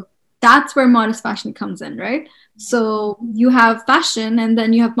 So that's where modest fashion comes in, right? So you have fashion, and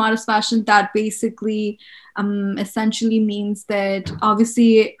then you have modest fashion that basically essentially means that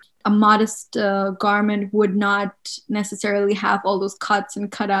obviously a modest garment would not necessarily have all those cuts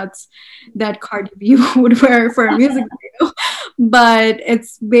and cutouts that Cardi B would wear for a music video, but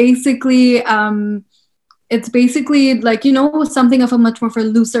it's basically like, something of a much more for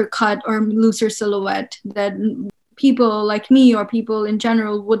looser cut or looser silhouette that people like me or people in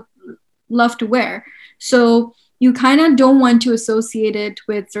general would love to wear. So you kind of don't want to associate it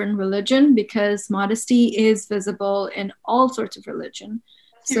with certain religion, because modesty is visible in all sorts of religion.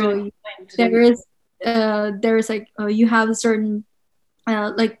 So there is like you have a certain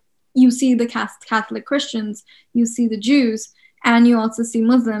like you see the Catholic Christians, you see the Jews, and you also see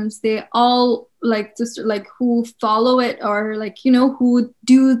Muslims. They all like just like who follow it, or like who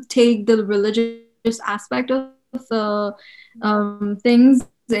do take the religious aspect of the things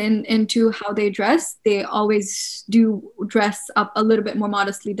into how they dress. They always do dress up a little bit more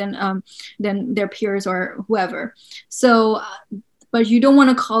modestly than their peers or whoever. So but you don't want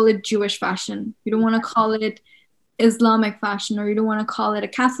to call it Jewish fashion, you don't want to call it Islamic fashion, or you don't want to call it a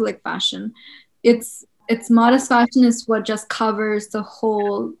Catholic fashion. It's modest fashion is what just covers the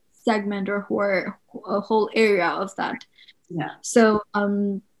whole segment or a whole area of that. Yeah. So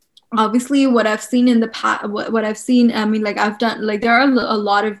obviously what I've seen in the past, what I've seen, I mean, like I've done, like there are a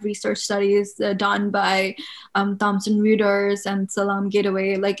lot of research studies done by Thomson Reuters and Salam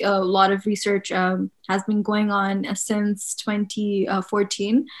Gateway. Like a lot of research has been going on since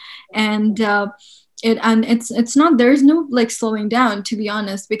 2014, and it's not, there's no like slowing down, to be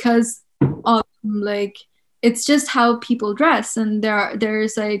honest, because like it's just how people dress, and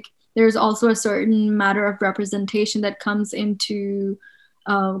there's also a certain matter of representation that comes into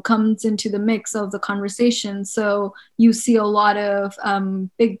the mix of the conversation. So you see a lot of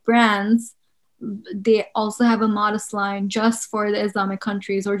big brands they also have a modest line just for the Islamic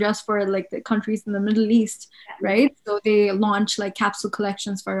countries or just for like the countries in the Middle East, right? So they launch like capsule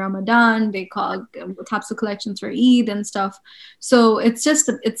collections for Ramadan, they call capsule collections for Eid and stuff. So it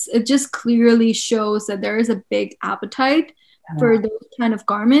just clearly shows that there is a big appetite for those kind of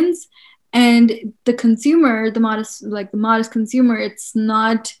garments. And the consumer, the modest consumer, it's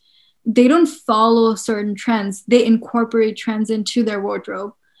not, they don't follow certain trends. They incorporate trends into their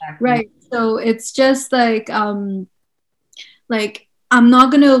wardrobe, right? So it's just like I'm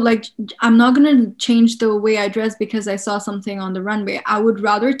not gonna change the way I dress because I saw something on the runway. I would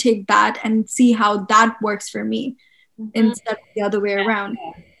rather take that and see how that works for me instead of the other way around.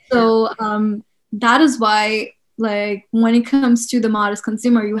 So that is why, like, when it comes to the modest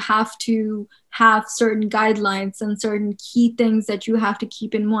consumer, you have to have certain guidelines and certain key things that you have to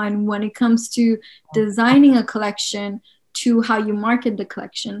keep in mind when it comes to designing a collection to how you market the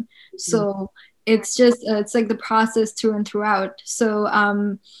collection. So it's just it's like the process through and throughout. So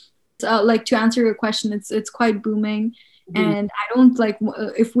like, to answer your question, it's quite booming. And I don't like,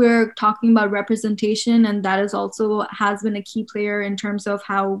 if we're talking about representation, and that is also has been a key player in terms of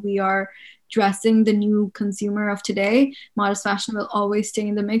how we are dressing the new consumer of today, modest fashion will always stay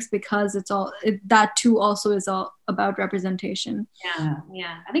in the mix because that too also is all about representation.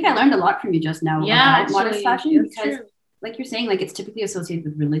 Yeah. I think I learned a lot from you just now about modest fashion, because like you're saying, like, it's typically associated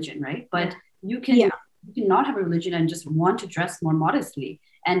with religion, right? But you can not have a religion and just want to dress more modestly.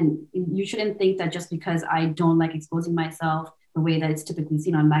 And you shouldn't think that just because I don't like exposing myself the way that it's typically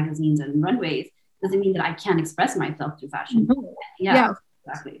seen on magazines and runways doesn't mean that I can't express myself through fashion.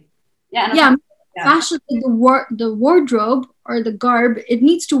 Exactly. Fashion, the wardrobe or the garb, it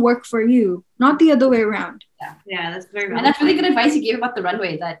needs to work for you, not the other way around. That's very and that's really good advice you gave about the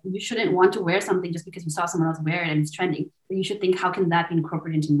runway, that you shouldn't want to wear something just because you saw someone else wear it and it's trending, but you should think, how can that be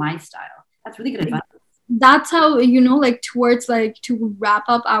incorporated into my style? That's really good advice. That's how, like, towards, like, to wrap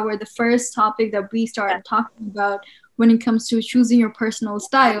up the first topic that we started talking about when it comes to choosing your personal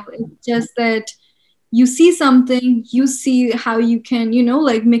style. It's just that you see something, you see how you can,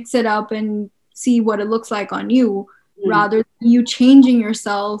 like, mix it up and see what it looks like on you, rather than you changing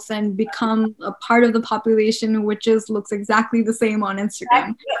yourself and become a part of the population which looks exactly the same on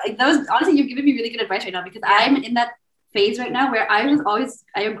Instagram. That was, honestly, you're giving me really good advice right now, because I'm in that phase right now where I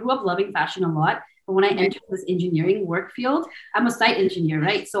grew up loving fashion a lot. But when I entered this engineering work field, I'm a site engineer,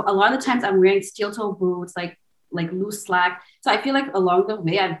 right? So a lot of the times I'm wearing steel toe boots, like loose slack. So I feel like along the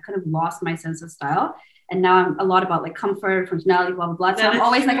way, I've kind of lost my sense of style. And now I'm a lot about like comfort, functionality, blah, blah, blah. So I'm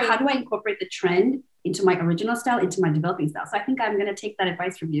always like, how do I incorporate the trend into my original style, into my developing style? So I think I'm going to take that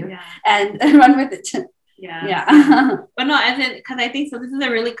advice from you and run with it. But no, because I think so. This is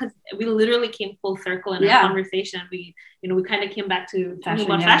because we literally came full circle in our conversation. We kind of came back to talking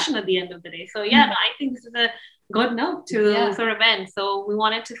about fashion at the end of the day. So no, I think this is a good note to sort of end. So we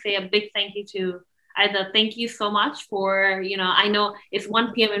wanted to say a big thank you to Aida. Thank you so much for, I know it's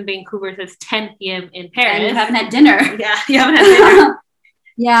 1 p.m. in Vancouver, so it's 10 p.m. in Paris. And you haven't had dinner. You haven't had dinner.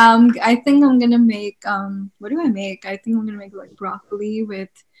 I think I'm gonna make what do I make? I think I'm gonna make like broccoli with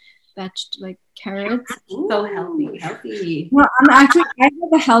carrots. Ooh, so healthy. Well, I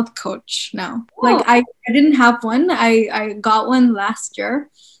have a health coach now. Whoa. Like I didn't have one. I got one last year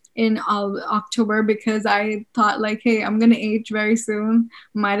in October, because I thought, like, hey, I'm gonna age very soon.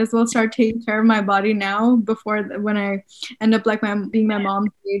 Might as well start taking care of my body now before when I end up like being my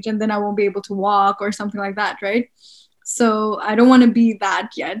mom's age, and then I won't be able to walk or something like that, right? So I don't want to be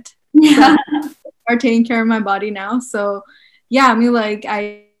that yet. So start taking care of my body now. So I mean, like,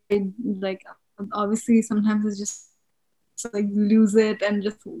 I like, obviously sometimes it's just like lose it and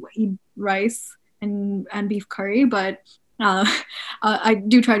just eat rice and beef curry, but I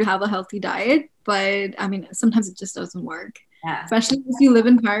do try to have a healthy diet, but I mean, sometimes it just doesn't work. Especially if you live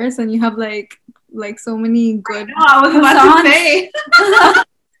in Paris and you have like so many good I was about to say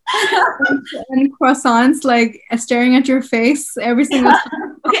and croissants like staring at your face every single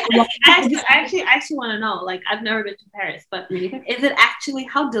time. Okay, I actually want to know, like, I've never been to Paris, but is it actually,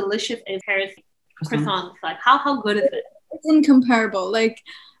 how delicious is Paris croissants? Like, how good is it? It's incomparable. Like,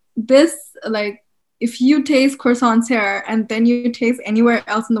 this, like, if you taste croissants here and then you taste anywhere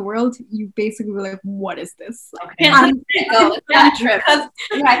else in the world, you basically be like, what is this? Okay. I think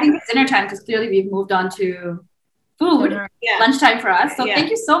it's dinner time, because clearly we've moved on to food. Lunchtime for us. So thank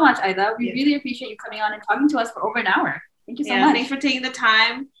you so much, Aida. We really appreciate you coming on and talking to us for over an hour. Thank you so much. Thanks for taking the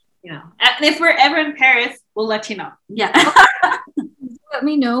time. And if we're ever in Paris, we'll let you know. Let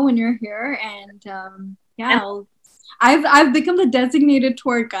me know when you're here, and I've become the designated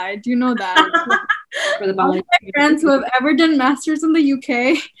tour guide. Do you know that? For the Bangladesh. My friends who have ever done masters in the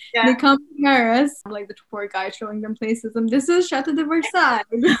UK, they come to Paris, like the tour guide showing them places, and this is Chateau de Versailles.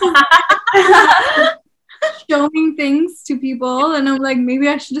 This is showing things to people, and I'm like, maybe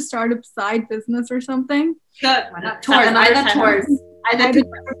I should just start a side business or something. Good. Tours, either tours.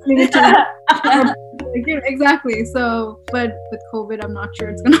 Exactly. So, but with COVID, I'm not sure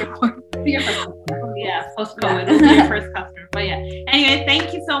it's gonna work. Yeah, post-COVID, will be your first customer. But yeah. Anyway,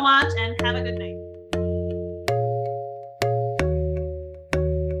 thank you so much, and have a good night.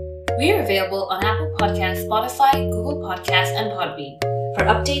 We are available on Apple Podcasts, Spotify, Google Podcasts, and Podbean. For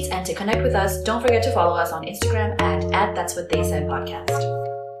updates and to connect with us, don't forget to follow us on Instagram at That's What They Said Podcast.